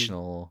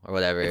 Sensational or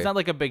whatever. It's not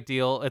like a big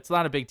deal. It's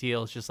not a big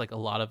deal. It's just like a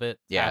lot of it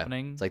Yeah,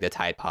 happening. It's like the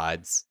Tide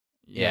Pods.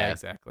 Yeah, yeah.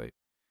 exactly.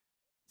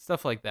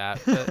 Stuff like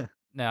that. But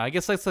no, I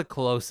guess that's the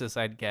closest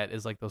I'd get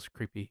is like those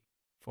creepy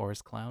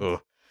forest clowns. Ooh.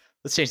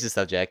 Let's change the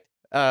subject.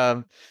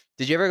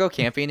 Did you ever go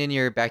camping in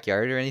your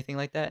backyard or anything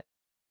like that?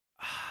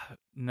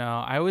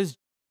 No,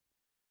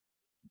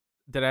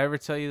 Did I ever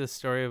tell you the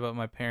story about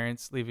my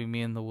parents leaving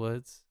me in the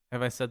woods?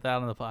 Have I said that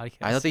on the podcast?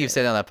 I don't think you've yet?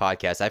 said it on the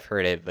podcast. I've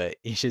heard it, but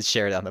you should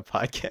share it on the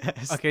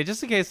podcast. Okay,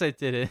 just in case I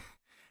did it.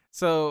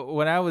 So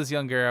when I was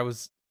younger, I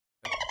was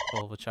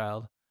full of a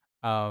child.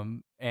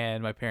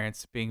 And my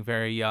parents, being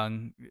very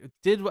young,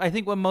 did I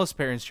think what most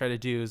parents try to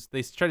do is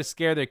they try to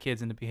scare their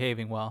kids into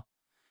behaving well.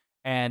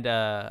 And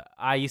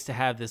I used to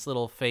have this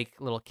little fake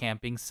little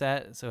camping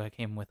set, so I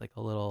came with like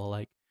a little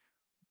like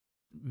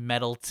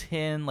metal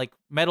tin, like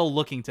metal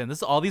looking tin.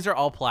 These are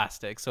all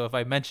plastic. So if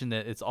I mentioned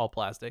it, it's all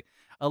plastic.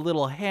 A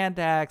little hand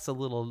axe, a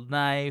little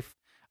knife,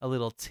 a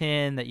little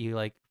tin that you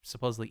like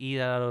supposedly eat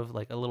out of,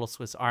 like a little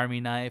Swiss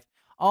Army knife,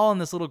 all in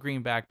this little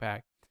green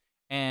backpack.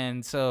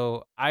 And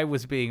so I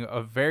was being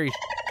a very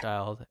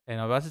child,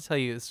 and I'm about to tell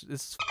you this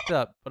is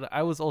up, but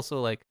I was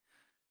also like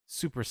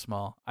super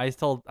small. I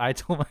told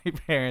my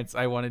parents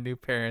I wanted new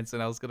parents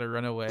and I was gonna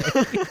run away.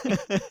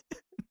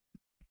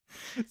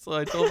 So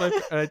I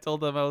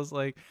told them I was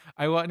like,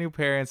 I want new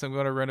parents. I'm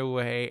gonna run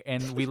away.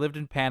 And we lived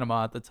in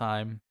Panama at the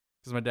time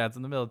because my dad's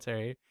in the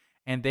military,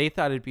 and they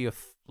thought it'd be a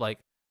like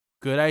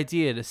good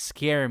idea to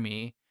scare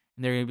me.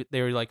 And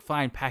they were like,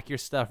 fine, pack your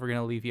stuff. We're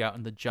gonna leave you out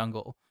in the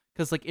jungle.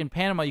 Because like in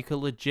Panama, you could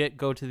legit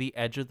go to the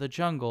edge of the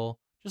jungle,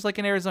 just like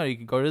in Arizona. You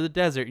can go to the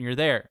desert and you're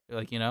there,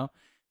 like, you know.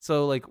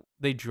 So like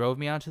they drove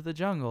me out to the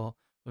jungle.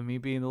 But me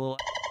being the little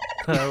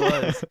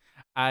that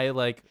I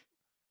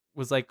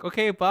was like,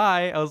 okay,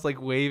 bye. I was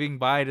like waving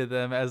bye to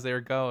them as they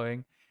were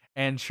going.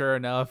 And sure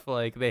enough,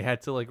 like they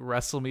had to like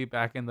wrestle me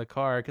back in the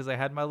car because I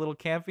had my little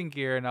camping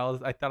gear and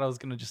I thought I was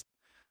gonna just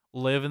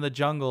live in the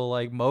jungle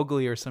like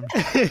Mowgli or some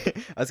I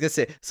was gonna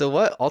say, so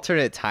what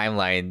alternate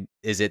timeline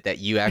is it that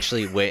you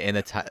actually went in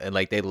a time,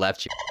 like they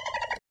left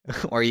you,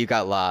 or you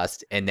got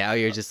lost, and now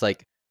you're just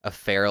like a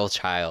feral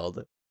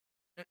child?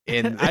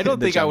 I don't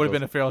the think I would have been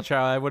jungles? a feral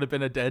child. I would have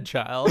been a dead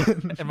child,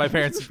 and my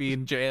parents would be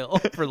in jail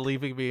for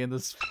leaving me in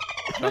this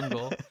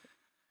jungle.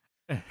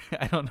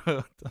 I don't know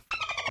what the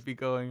would be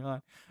going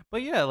on,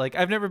 but yeah, like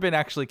I've never been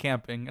actually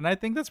camping, and I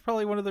think that's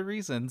probably one of the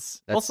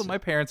reasons. Also, That's- my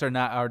parents are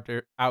not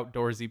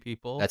outdoorsy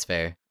people. That's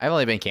fair. I've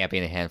only been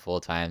camping a handful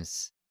of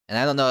times, and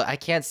I don't know. I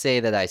can't say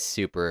that I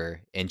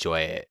super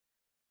enjoy it.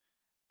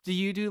 Do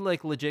you do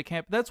like legit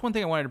camp? That's one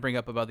thing I wanted to bring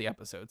up about the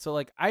episode. So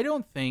like I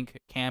don't think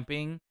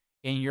camping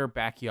in your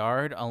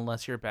backyard,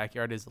 unless your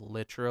backyard is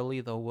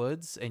literally the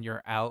woods and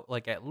you're out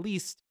like at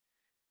least,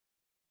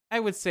 I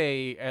would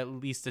say at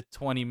least a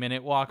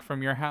 20-minute walk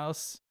from your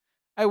house,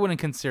 I wouldn't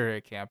consider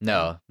it camping.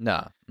 No.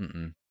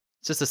 Mm-mm.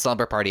 It's just a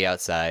slumber party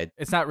outside.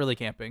 It's not really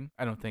camping,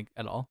 I don't think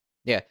at all.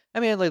 Yeah, I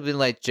mean, I've been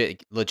like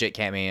legit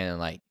camping in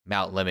like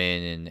Mount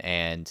Lemon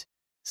and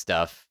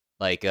stuff.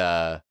 Like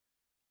my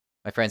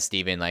friend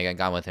Steven, like I've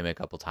gone with him a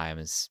couple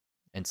times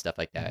and stuff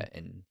like that,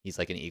 and he's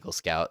like an Eagle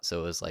Scout, so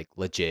it was like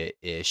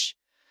legit-ish.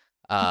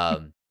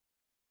 But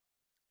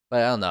I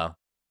don't know.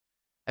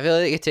 I feel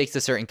like it takes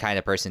a certain kind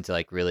of person to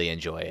like really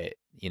enjoy it,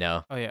 you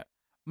know? Oh yeah.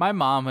 My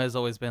mom has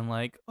always been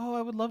like, "Oh,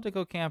 I would love to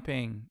go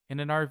camping in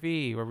an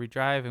RV where we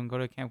drive and go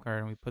to a campground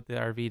and we put the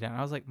RV down."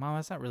 I was like, "Mom,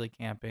 that's not really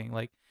camping.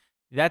 Like,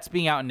 that's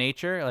being out in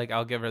nature. Like,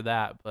 I'll give her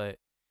that, but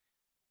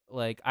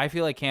like, I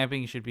feel like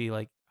camping should be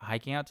like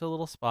hiking out to a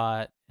little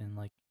spot and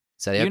like,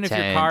 Setting up even if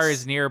your car is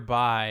tents.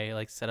 nearby,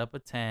 like set up a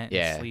tent and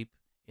Yeah. sleep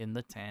in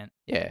the tent."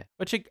 Yeah.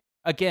 Which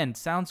again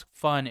sounds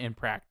fun in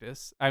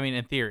practice. I mean,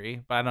 in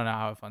theory, but I don't know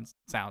how fun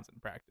sounds in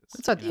practice.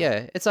 It's not,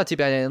 yeah, it's not too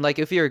bad. And like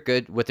if you're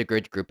good with a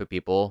good group of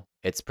people,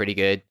 it's pretty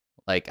good.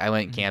 Like I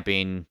went Mhm.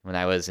 camping when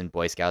I was in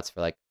Boy Scouts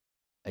for like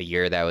a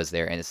year that I was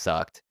there and it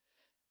sucked.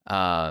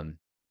 Um,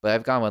 but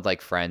I've gone with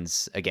like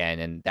friends again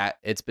and that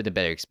it's been a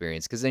better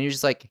experience because then you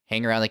just like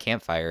hang around the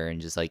campfire and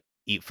just like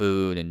eat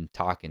food and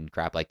talk and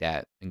crap like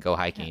that and go Yeah,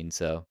 hiking.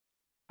 So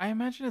I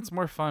imagine it's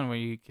more fun when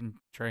you can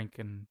drink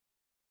and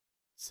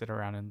sit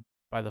around and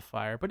by the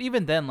fire. But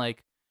even then,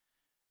 like,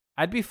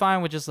 I'd be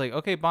fine with just like,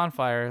 okay,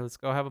 bonfire. Let's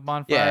go have a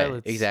bonfire. yeah,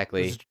 Let's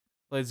exactly.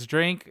 let's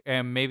drink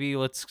and maybe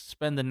let's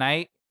spend the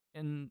night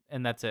and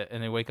that's it.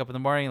 And then wake up in the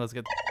morning. Let's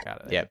get the fuck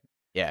out of there. Yep.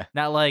 Yeah.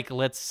 Not like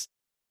let's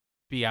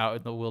be out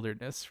in the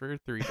wilderness for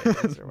 3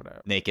 days or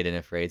whatever. Naked and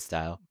afraid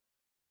style.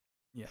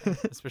 Yeah,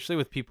 especially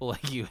with people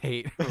like you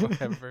hate or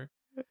whatever.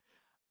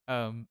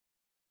 Um,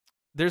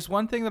 there's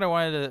one thing that I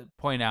wanted to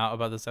point out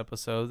about this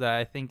episode that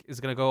I think is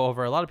going to go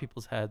over a lot of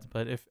people's heads,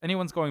 but if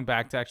anyone's going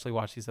back to actually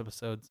watch these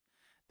episodes,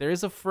 there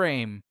is a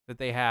frame that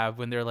they have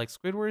when they're like,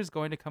 Squidward is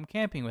going to come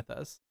camping with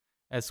us,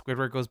 as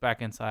Squidward goes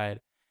back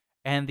inside.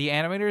 And the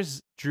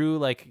animators drew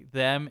like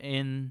them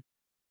in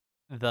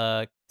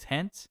the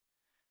tent,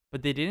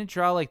 but they didn't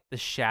draw like the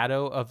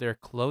shadow of their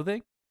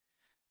clothing.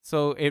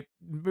 So it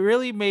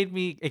really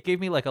it gave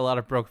me like a lot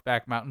of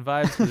Brokeback Mountain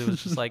vibes because it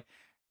was just like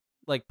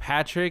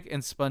Patrick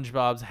and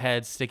SpongeBob's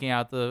head sticking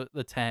out the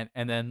tent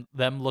and then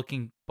them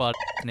looking butt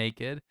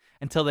naked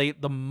until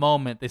the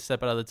moment they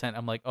step out of the tent.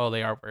 I'm like, oh,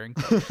 they are wearing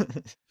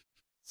clothes.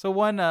 So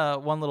one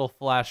little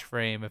flash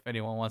frame if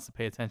anyone wants to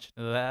pay attention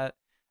to that.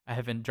 I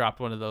haven't dropped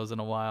one of those in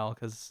a while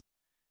because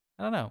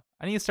I don't know.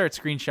 I need to start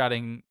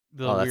screenshotting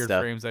the All that weird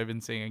stuff. frames I've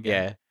been seeing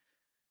again.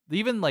 Yeah.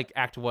 Even like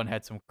Act 1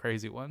 had some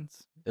crazy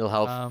ones. It'll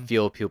help Um,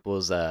 fuel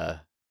people's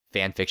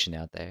fan fiction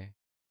out there.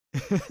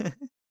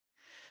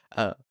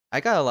 I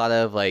got a lot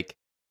of like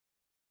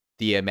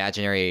the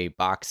imaginary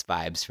box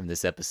vibes from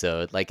this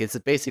episode. Like it's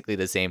basically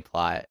the same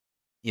plot,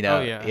 you oh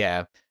know. yeah.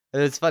 Yeah,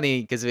 it's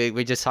funny because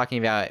we're just talking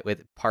about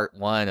with part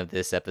one of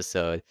this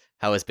episode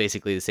how it's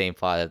basically the same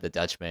plot of the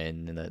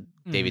Dutchman and the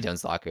Davy Mhm.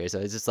 Jones locker. So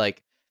it's just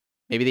like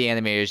maybe the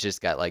animators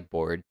just got like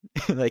bored.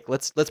 Like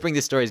let's bring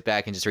the stories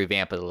back and just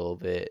revamp it a little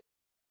bit.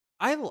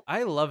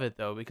 I love it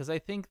though because I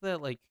think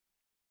that like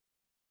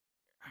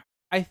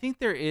I think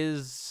there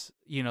is,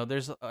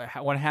 there's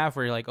one half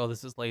where you're like, oh,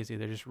 this is lazy.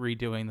 They're just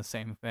redoing the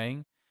same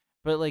thing.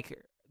 But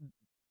like,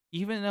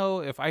 even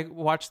though if I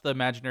watch the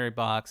Imaginary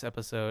Box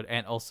episode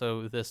and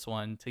also this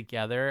one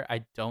together,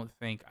 I don't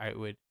think I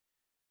would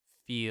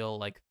feel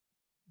like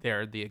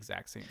they're the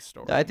exact same I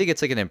story. think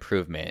it's like an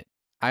improvement.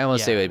 I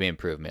almost say it Yeah. would be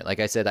improvement. Like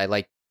I said, I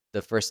like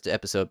the first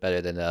episode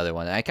better than the other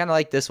one. And I kind of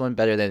like this one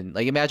better than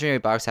like Imaginary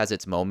Box has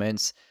its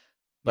moments,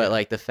 but Yeah.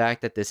 like the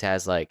fact that this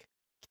has like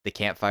the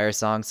campfire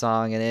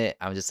song in it,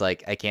 I'm just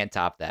like I can't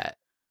top that.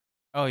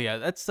 Oh yeah,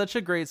 that's such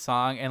a great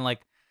song and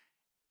like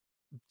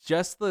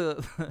just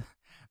the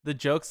the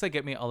jokes that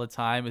get me all the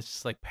time is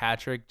just like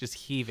Patrick just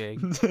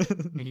heaving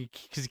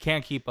because he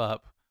can't keep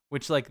up.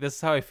 Which like this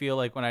is how I feel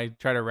like when I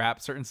try to rap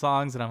certain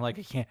songs and I'm like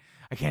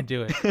I can't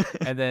do it.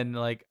 And then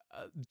like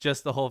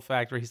just the whole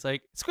fact where he's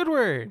like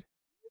Squidward,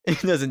 He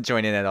doesn't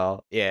join in at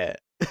all. Yeah.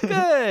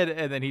 good,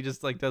 and then he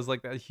just like does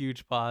like that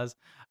huge pause.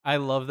 I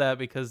love that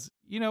because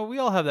we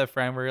all have that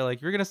friend where you're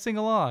like you're gonna sing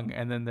along,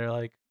 and then they're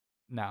like,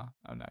 no,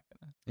 I'm not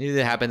gonna.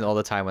 It happens all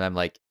the time when I'm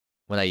like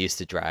when I used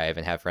to drive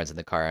and have friends in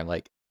the car. I'm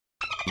like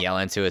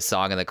yelling to a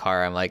song in the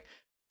car. I'm like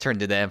turn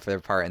to them for their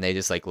part, and they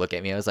just like look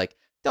at me. I was like,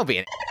 don't be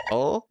an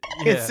asshole.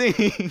 You can Yeah,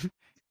 sing.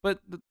 but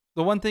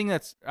the one thing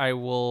that's I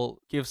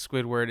will give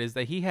Squidward is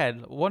that he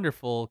had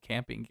wonderful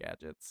camping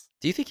gadgets.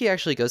 Do you think he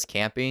actually goes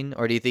camping,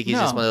 or do you think he's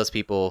just one of No, those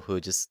people who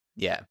just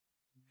yeah?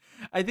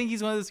 I think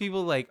he's one of those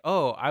people like,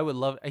 oh, I would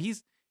love.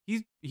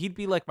 He'd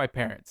be like my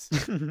parents.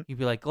 He'd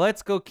be like,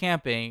 let's go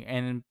camping,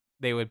 and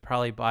they would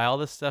probably buy all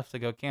this stuff to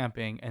go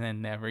camping and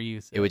then never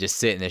use It it. would just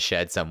sit in a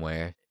shed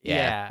somewhere. Yeah,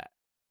 Yeah,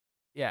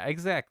 yeah,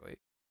 exactly.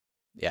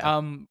 yeah.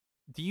 Um,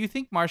 do you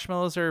think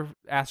marshmallows are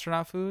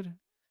astronaut food? I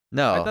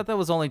No, thought that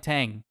was only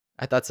Tang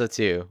I thought so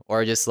too.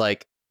 Or just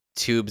like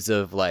tubes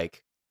of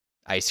like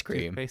ice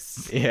cream.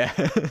 toothpaste. Yeah.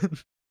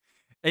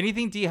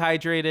 Anything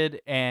dehydrated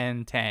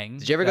and Tang.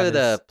 Did you ever go That to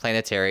is. the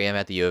planetarium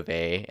at the U of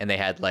A and they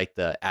had like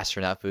the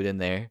astronaut food in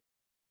there?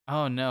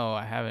 Oh no,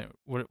 I haven't.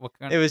 What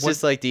kind? It was What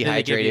just like did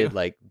they give you? dehydrated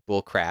like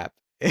bull crap.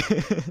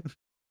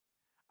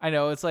 I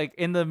know it's like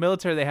in the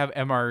military they have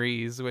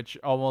MREs, which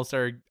almost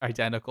are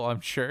identical. I'm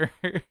sure,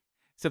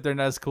 except they're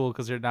not as cool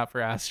because they're not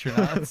for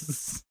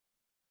astronauts.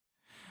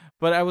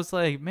 But I was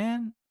like,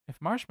 man,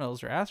 if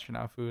marshmallows are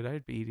astronaut food,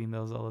 I'd be eating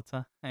those all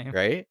the time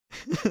Right?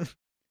 because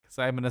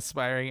I'm an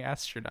aspiring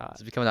astronaut.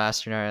 Just become an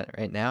astronaut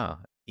right now.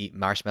 eat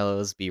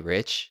marshmallows, be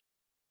rich.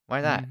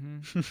 Why not?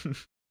 Mm-hmm.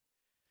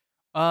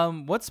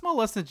 What small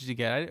lessons did you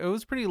get? It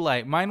was pretty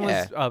light. Mine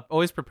Yeah. was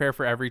always prepare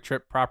for every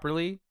trip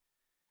properly,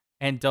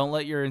 and don't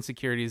let your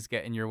insecurities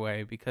get in your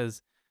way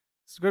because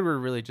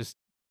Squidward really just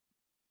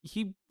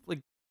he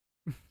like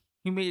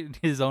he made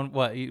his own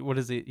what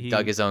is it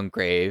Dug he his own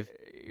grave.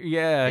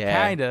 yeah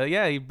Yeah. kinda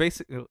yeah he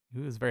basically he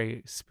was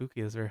very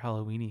spooky, it was very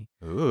Halloweeny.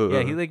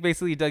 Yeah, he Ooh. like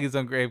basically dug his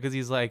own grave because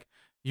he's like,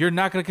 you're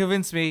not gonna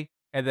convince me,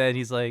 and then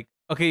he's like,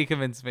 okay, you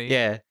convinced me.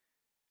 Yeah.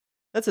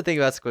 That's the thing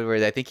about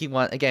Squidward. I think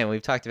again,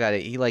 we've talked about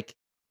it. He like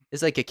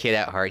is like a kid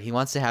at heart. He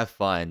wants to have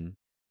fun,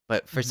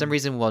 but for some Hmm.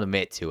 reason won't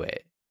admit to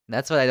it. And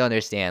that's what I don't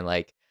understand.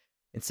 Like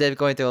instead of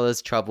going through all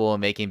this trouble and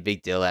making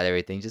big deal out of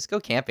everything, just go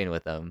camping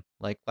with them.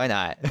 Like why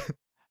not?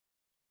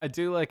 I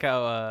do like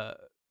how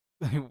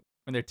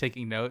when they're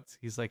taking notes,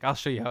 he's like, I'll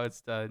show you how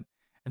it's done.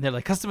 And they're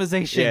like, Yeah,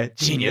 customization,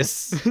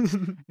 genius. genius.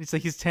 It's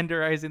like he's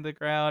tenderizing the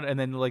ground, and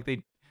then like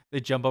they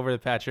jump over to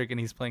Patrick, and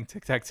he's playing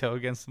tic tac toe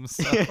against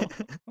himself.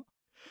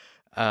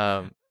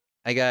 um,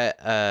 I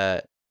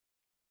got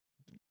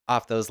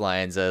off those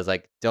lines. I was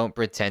like, don't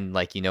pretend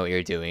like you know what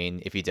you're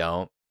doing if you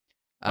don't.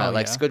 Oh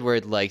Like yeah,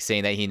 Squidward, like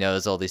saying that he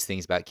knows all these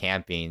things about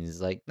camping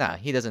is like, nah,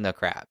 he doesn't know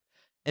crap.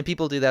 And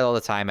people do that all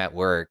the time at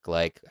work.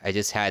 Like I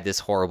just had this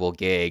horrible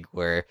gig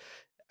where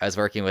I was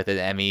working with an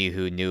Emmy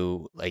who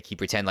knew, like, he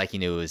pretended like he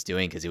knew what he was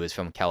doing because he was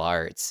from Cal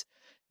Arts,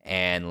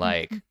 and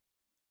like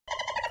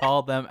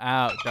call them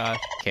out, Josh.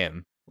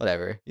 Kim,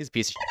 whatever, he's a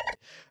piece of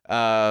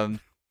shit.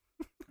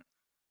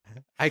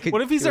 I could.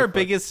 What if he's give a our fuck.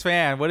 biggest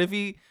fan? What if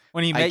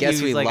when he I met guess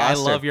you, we he's like, I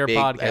lost our love your big.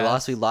 podcast. I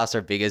lost. We lost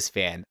our biggest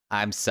fan.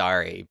 I'm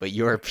sorry, but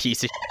you're a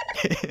piece of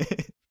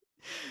shit.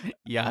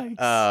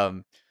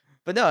 Yikes.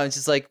 But no, it's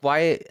just like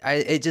why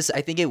I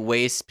think it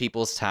wastes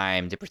people's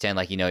time to pretend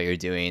like you know what you're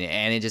doing,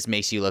 and it just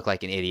makes you look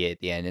like an idiot at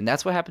the end. And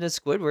that's what happened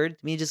to Squidward. I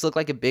mean, he just looked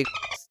like a big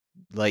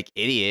like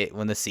idiot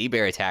when the sea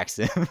bear attacks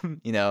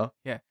him. You know?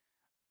 Yeah.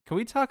 Can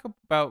we talk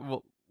about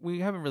well,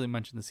 we haven't really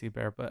mentioned the sea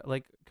bear, but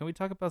like can we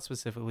talk about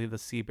specifically the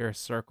sea bear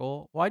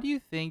circle? Why do you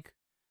think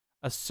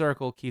a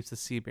circle keeps the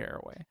sea bear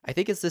away? I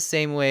think it's the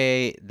same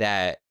way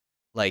that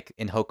like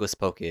in Hocus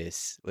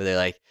Pocus, where they're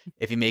like,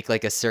 if you make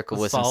like a circle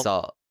The with some salt.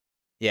 salt.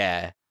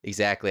 Yeah,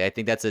 exactly. I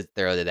think that's a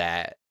throw to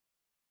that.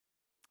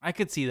 I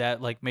could see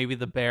that. Like maybe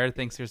the bear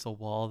thinks there's a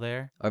wall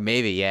there. Or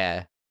maybe,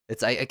 yeah.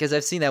 It's I because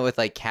I've seen that with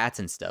like cats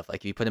and stuff.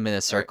 Like if you put them in a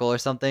Or circle or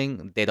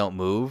something, they don't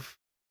move.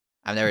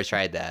 I've never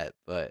tried that,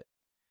 but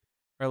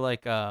or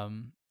like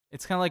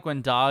it's kinda like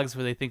when dogs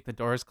where they think the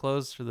door's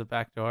closed for the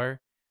back door.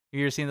 Have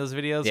you ever seen those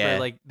videos where yeah,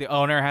 like the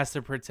owner has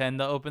to pretend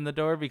to open the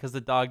door because the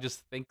dog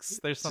just thinks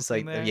there's it's just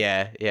something like there?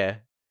 yeah, yeah.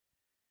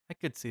 I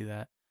could see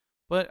that.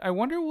 But I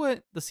wonder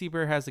what the sea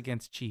bear has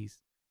against cheese.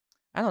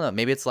 I don't know.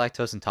 Maybe it's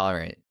lactose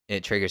intolerant.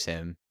 It triggers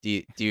him.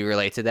 Do you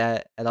relate to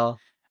that at all?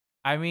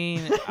 I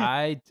mean,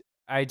 I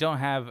don't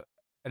have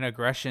an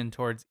aggression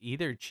towards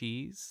either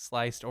cheese,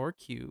 sliced or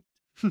cubed.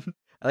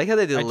 I like how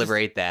they I just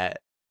deliberate that.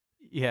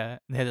 yeah,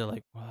 they're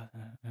like, what?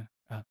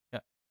 Yeah,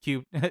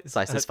 cubed,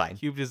 Slice is fine.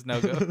 cubed is no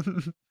go.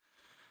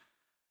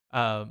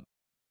 Um,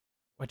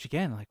 which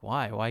again, like,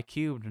 why? Why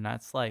cubed and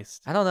not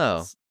sliced? I don't know.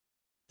 S-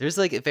 There's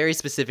like very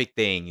specific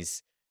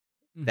things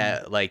mhm.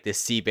 that like the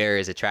sea bear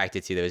is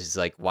attracted to that was just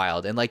like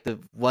wild. And like the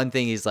one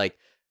thing is like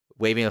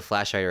waving a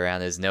flashlight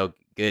around is no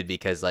good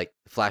because like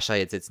the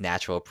flashlight is its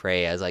natural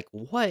prey. I was like,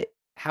 what?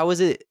 How is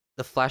it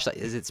the flashlight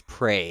is its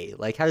prey?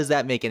 Like how does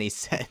that make any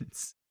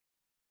sense?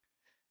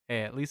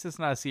 Hey, at least it's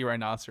not a sea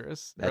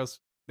rhinoceros. Or That else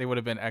they would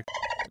have been.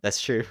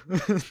 that's true.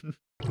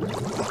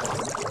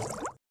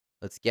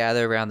 Let's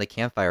gather around the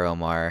campfire,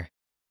 Omar,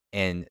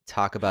 and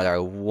talk about our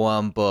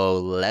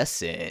Wumbo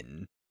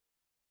lesson.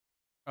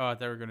 Oh, I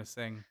thought we were gonna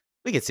sing.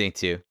 We could sing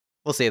too.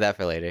 We'll save that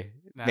for later.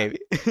 Nah, Maybe.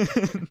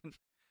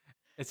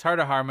 it's hard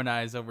to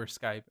harmonize over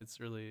Skype. It's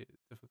really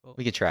difficult.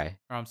 We could try.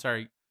 Or I'm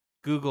sorry,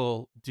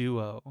 Google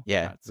Duo.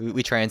 Yeah, Not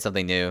we Skype. trying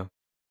something new.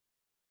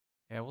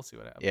 Yeah, we'll see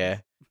what happens. Yeah.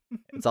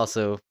 It's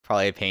also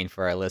probably a pain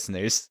for our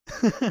listeners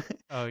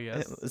Oh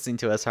yes. listening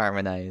to us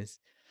harmonize.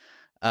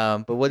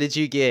 But what did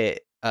you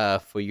get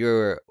for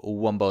your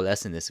Wumbo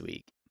lesson this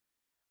week?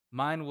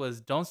 Mine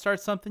was don't start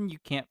something you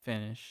can't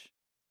finish.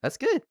 That's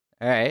good.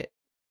 All right.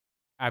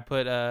 I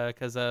put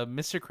because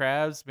Mr.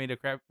 Krabs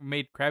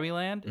made Krabby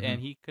Land Mhm.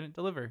 and he couldn't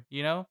deliver.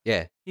 You know,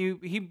 Yeah.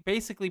 he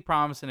basically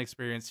promised an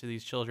experience to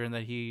these children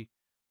that he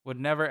would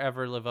never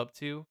ever live up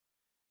to.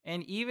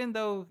 And even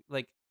though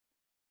like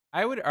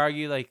I would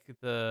argue like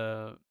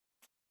the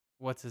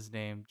what's his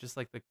name, just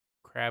like the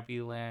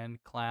Krabby Land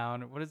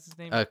clown. What is his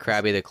name? Just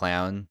Krabby the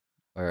Clown.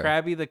 Or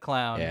Krabby the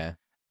clown. yeah.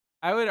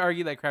 I would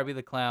argue that Krabby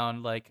the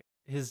Clown, like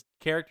his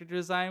character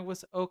design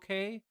was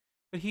okay,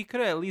 but he could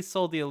have at least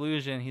sold the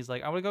illusion. He's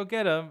like, I'm gonna go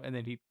get him, and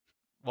then he'd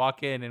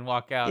walk in and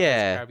walk out as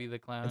Yeah. Krabby the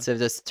Clown. Instead of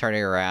just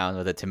turning around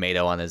with a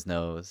tomato on his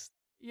nose.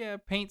 Yeah,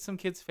 paint some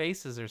kids'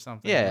 faces or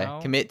something. You Yeah. know,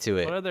 Commit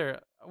to what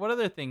it.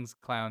 other things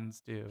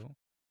clowns do?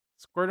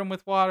 Squirt them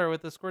with water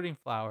with a squirting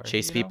flower.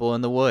 Chase You know? people in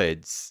the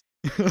woods.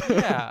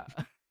 Yeah.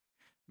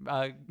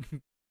 uh,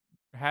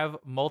 have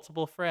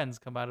multiple friends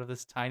come out of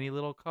this tiny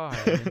little car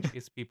and then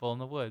chase people in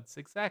the woods.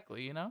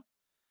 Exactly, you know?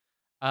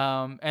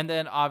 And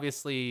then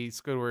obviously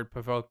Squidward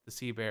provoked the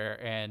sea bear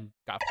and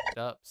got fucked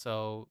up.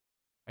 So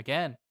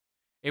again,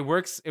 it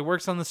works. It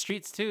works on the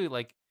streets too.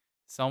 Like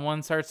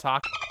someone starts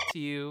talking to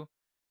you,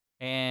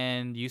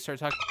 and you start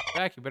talking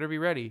back. You better be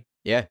ready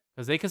Yeah,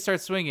 because they can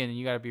start swinging, and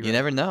you gotta be you ready.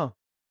 never know.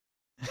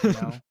 You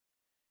know.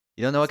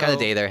 You don't know what kind of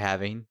So day they're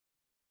having.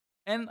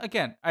 and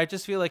again, I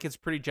just feel like it's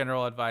pretty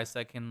general advice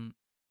that can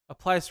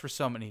applies for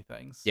so many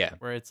things. Yeah.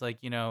 Where it's like,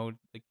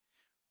 like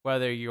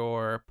whether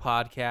your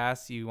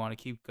podcast, you want to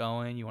keep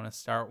going, you want to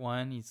start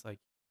one, it's like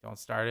don't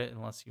start it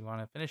unless you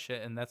want to finish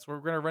it. And that's what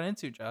we're gonna run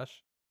into,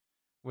 Josh.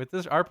 With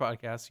this our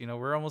podcast,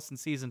 we're almost in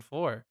season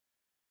 4.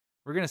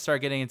 We're gonna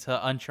start getting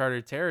into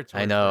uncharted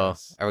territory I for know.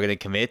 us. Are we gonna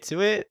commit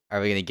to it? Are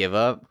we gonna give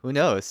up? Who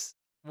knows?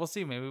 We'll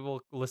see. Maybe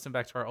we'll listen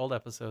back to our old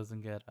episodes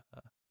and get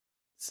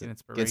So, an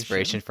get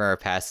inspiration from our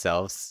past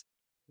selves.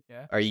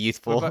 Yeah. Are you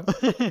youthful?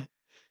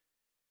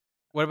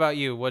 What about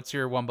you? What's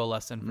your Wumbo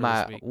lesson for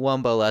My this week?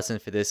 Wumbo lesson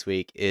for this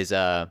week is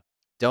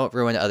don't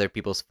ruin other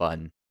people's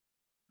fun.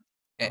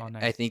 Oh, I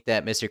nice. think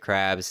that Mr.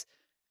 Krabs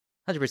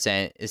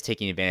 100% is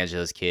taking advantage of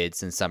those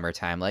kids in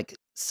summertime. Like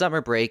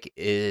summer break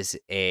is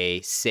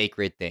a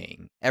sacred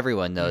thing.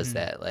 Everyone knows Mhm.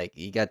 that. Like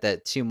you got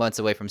that 2 months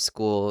away from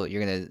school,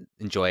 you're going to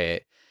enjoy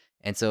it.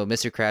 And so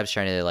Mr. Krabs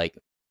trying to like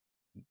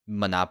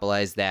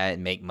monopolize that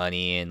and make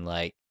money and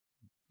like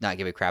not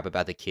give a crap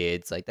about the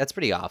kids. Like that's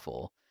pretty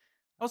awful.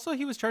 Also,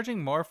 he was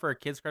charging more for a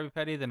kid's Krabby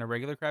Patty than a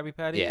regular Krabby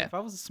Patty. Yeah. If I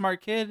was a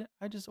smart kid,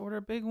 I'd just order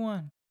a big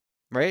one.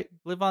 Right?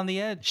 Live on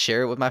the edge.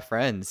 Share it with my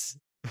friends.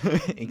 No,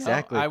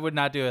 Exactly. I would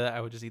not do that.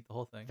 I would just eat the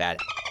whole thing. Fat.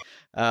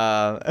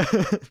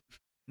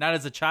 Not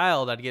as a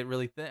child. I'd get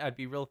really thin. I'd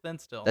be real thin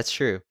still. That's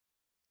true.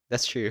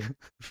 That's true.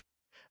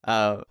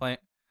 Uh, Playing.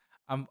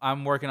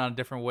 I'm working on a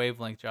different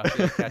wavelength, Josh.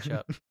 You gotta catch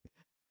up.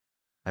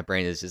 my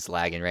brain is just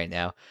lagging right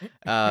now.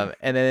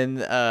 And then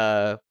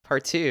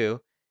part 2,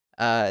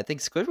 I think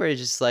Squidward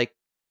just like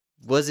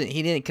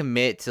he didn't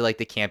commit to like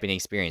the camping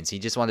experience. He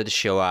just wanted to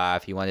show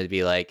off. He wanted to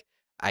be like,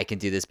 I can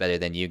do this better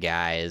than you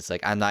guys. Like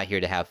I'm not here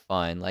to have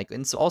fun. Like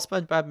and so all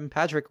SpongeBob and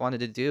Patrick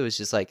wanted to do is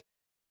just like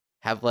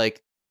have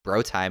like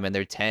bro time in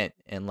their tent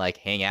and like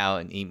hang out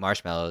and eat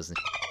marshmallows and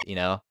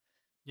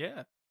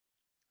Yeah.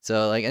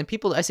 So like and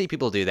I see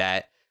people do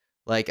that.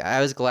 Like I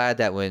was glad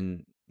that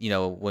when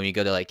we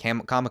go to like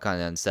Comic-Con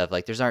and stuff,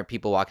 like there's aren't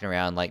people walking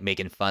around like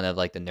making fun of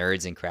like the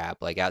nerds and crap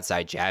like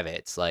outside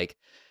Javits. Like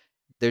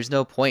there's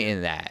no point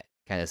in that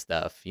kind of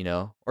stuff,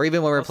 or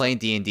even when we're Also- playing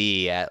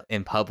D&D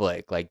in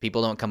public, like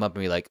people don't come up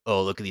and be like,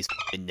 oh, look at these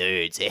f***ing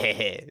nerds.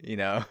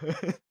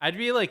 I'd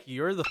be like,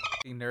 you're the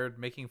fucking nerd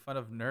making fun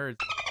of nerds,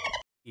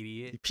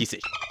 idiot. You piece of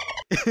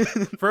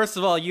First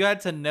of all, you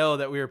had to know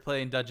that we were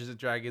playing Dungeons and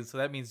Dragons, so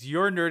that means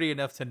you're nerdy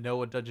enough to know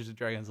what Dungeons and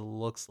Dragons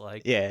looks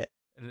like. Yeah,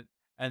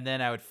 And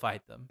then I would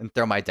fight them. and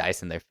throw my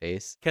dice in their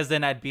face. Because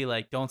then I'd be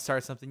like, don't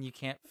start something you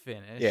can't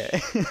finish. Yeah.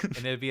 And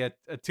it'd be a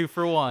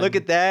 2-for-1. Look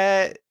at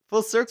that.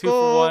 Full circle.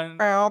 2-for-1.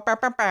 Bow, bow,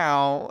 bow,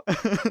 bow.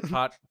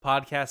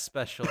 podcast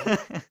special.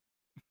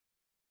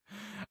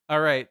 All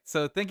right.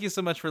 So thank you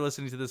so much for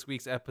listening to this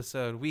week's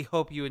episode. We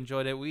hope you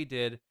enjoyed it. We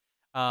did.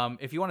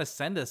 If you want to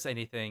send us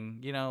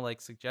anything,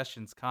 like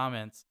suggestions,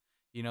 comments,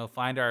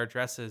 find our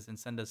addresses and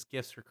send us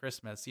gifts for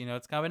Christmas.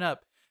 It's coming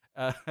up.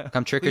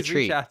 Come trick or please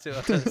reach treat. out to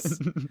us.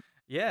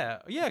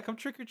 Yeah, come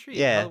trick or treat.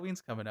 Yeah.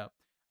 Halloween's coming up.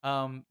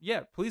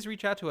 Please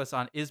reach out to us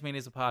on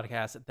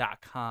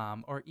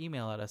ismayonnaisepodcast.com or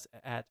email at us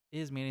at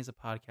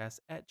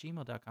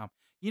ismayonnaisepodcast@gmail.com.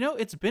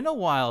 It's been a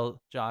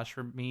while, Josh,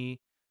 for me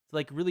to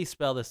like really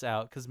spell this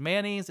out because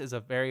mayonnaise is a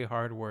very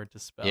hard word to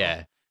spell.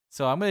 Yeah.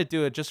 So I'm gonna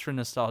do it just for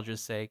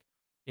nostalgia's sake.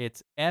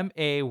 It's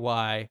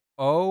MAYONNAISE.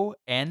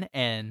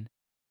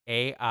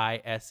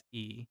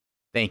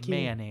 Thank you.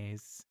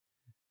 Mayonnaise.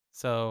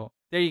 So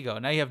there you go.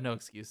 Now you have no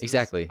excuses.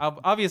 Exactly.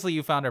 Obviously,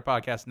 you found our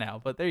podcast now,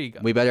 but there you go.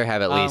 We better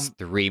have at least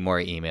 3 more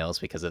emails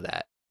because of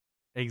that.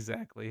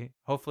 Exactly.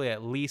 Hopefully,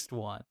 at least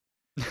one.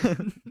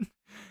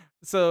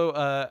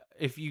 So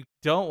if you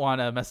don't want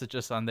to message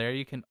us on there,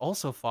 you can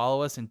also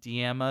follow us and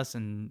DM us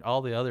and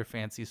all the other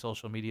fancy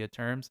social media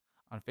terms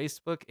on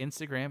Facebook,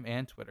 Instagram,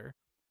 and Twitter.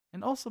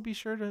 And also be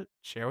sure to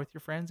share with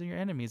your friends and your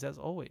enemies, as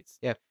always.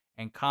 Yeah.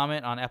 And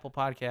comment on Apple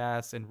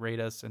Podcasts and rate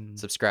us and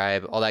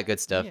Subscribe, all that good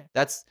stuff. Yeah.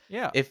 That's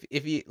yeah. if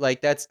you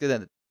like, that's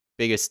the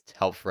biggest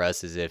help for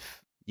us is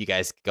if you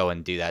guys go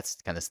and do that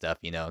kind of stuff,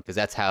 because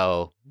that's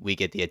how we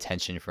get the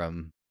attention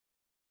from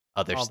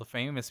others, all the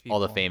famous people. all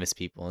the famous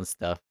people and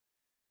stuff.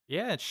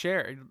 Yeah,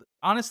 share.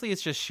 Honestly,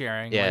 it's just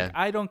sharing. Yeah. Like,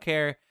 I don't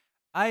care.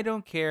 I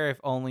don't care if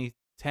only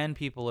 10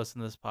 people listen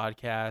to this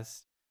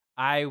podcast.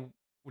 I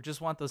would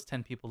just want those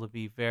 10 people to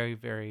be very,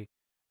 very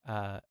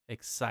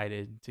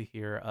excited to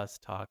hear us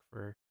talk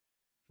for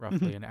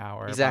roughly an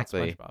hour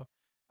Exactly. about SpongeBob.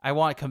 I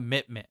want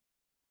commitment.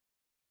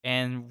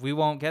 And we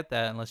won't get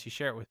that unless you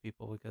share it with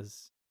people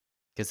because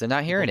They're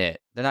not hearing it.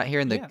 They're not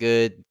hearing the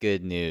Yeah.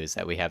 good news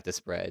that we have to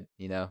spread,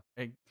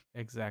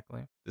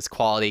 exactly. this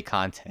quality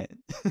content.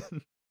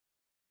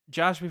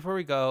 Josh, before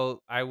we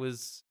go, I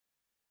was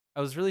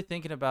I was really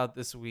thinking about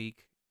this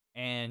week,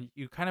 and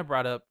you kind of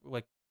brought up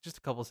like just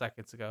a couple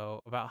seconds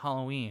ago about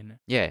Halloween,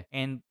 Yeah.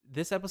 and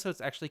this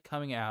episode's actually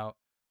coming out.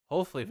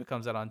 Hopefully, if it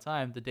comes out on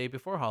time, the day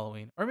before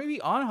Halloween, or maybe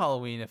on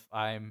Halloween if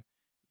I'm,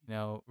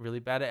 really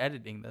bad at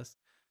editing this.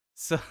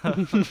 So,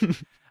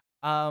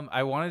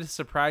 I wanted to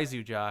surprise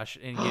you, Josh,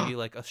 and give you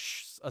like a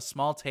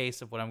small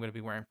taste of what I'm going to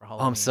be wearing for Oh,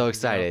 Halloween. I'm so 'cause,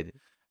 excited.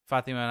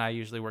 Fatima and I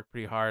usually work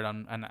pretty hard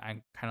on, and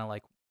I'm kind of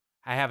like,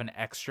 I have an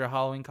extra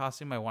Halloween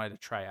costume I wanted to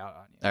try out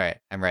on you. All right,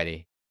 I'm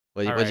ready.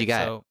 All What you right,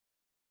 got? so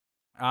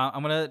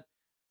I'm gonna,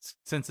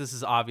 since this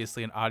is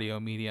obviously an audio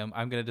medium,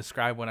 I'm gonna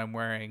describe what I'm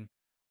wearing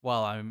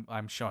while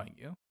I'm showing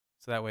you,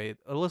 so that way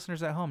the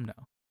listeners at home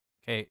know.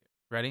 Okay,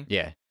 ready?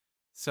 Yeah.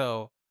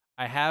 So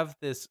I have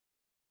this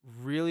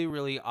really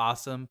really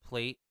awesome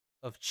plate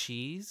of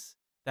cheese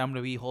that I'm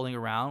gonna be holding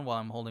around while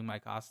I'm holding my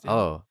costume.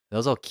 Oh,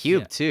 those all Yeah,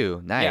 cubed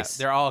too. yeah, Nice.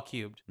 they're all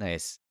cubed.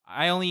 Nice.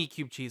 I only eat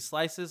cube cheese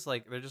slices.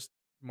 Like they're just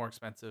more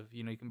expensive.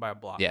 You can buy a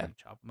block Yeah. and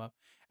chop them up.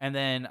 And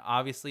then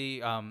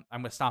obviously, I'm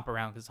gonna stomp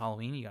around because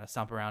Halloween. You gotta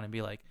stomp around and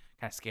be like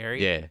kind of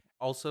scary. Yeah.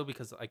 Also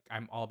because like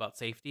I'm all about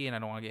safety and I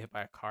don't want to get hit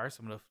by a car,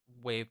 so I'm gonna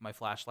wave my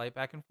flashlight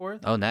back and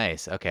forth Oh,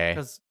 nice. Okay.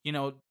 because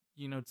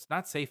it's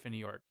not safe in New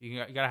York. You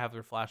gotta have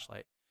your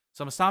flashlight.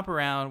 So I'm gonna stomp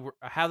around.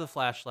 I have the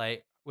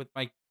flashlight with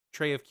my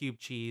tray of cube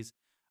cheese.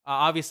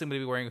 Obviously, I'm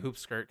gonna be wearing a hoop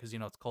skirt because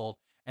it's cold,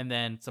 and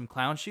then some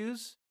clown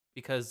shoes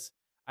because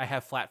I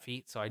have flat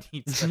feet, so I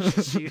need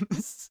special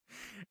shoes.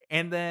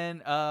 And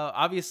then,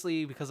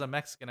 obviously, because I'm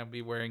Mexican, I'll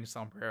be wearing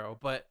sombrero.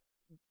 But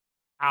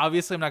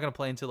obviously, I'm not gonna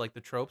play into like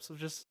the tropes of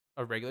just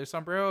a regular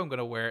sombrero. I'm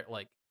gonna wear it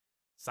like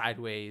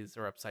sideways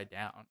or upside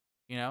down.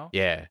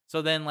 Yeah.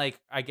 So then, like,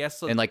 I guess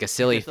so In like a to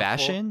silly get the full.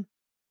 fashion?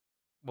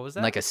 What was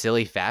In that? like a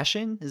silly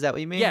fashion? Is that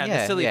what you mean? Yeah, the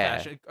Yeah. silly Yeah.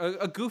 fashion,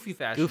 a goofy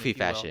fashion, Goofy if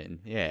you will.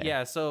 fashion. Yeah.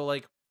 Yeah, so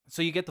like,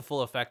 so you get the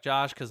full effect,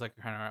 Josh, because like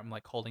I'm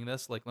like holding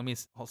this. Like, let me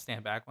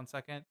stand back 1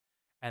 second,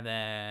 and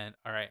then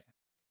all right,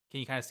 can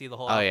you kind of see the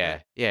whole Oh outfit?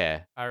 yeah.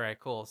 Yeah. All right,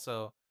 cool.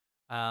 So,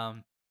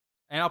 and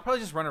I'll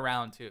probably just run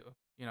around too.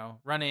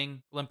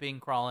 Running,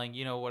 limping, crawling,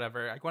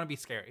 whatever. I want to be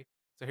scary.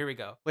 So here we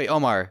go. Wait,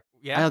 Omar. I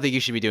Yeah. don't think you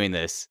should be doing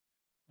this.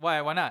 Why?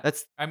 Why not?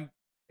 That's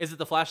Is it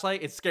the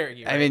flashlight? It's scaring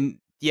you, I right? mean,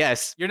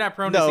 yes. You're not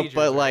prone to No, seizures,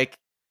 but right? like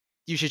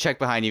you should check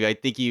behind you. I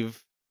think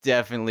you've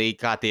definitely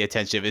caught the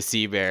attention of a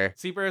sea bear.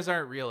 Sea bears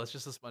aren't real. It's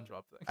just a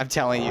SpongeBob thing. I'm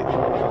telling you.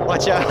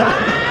 Watch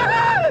out.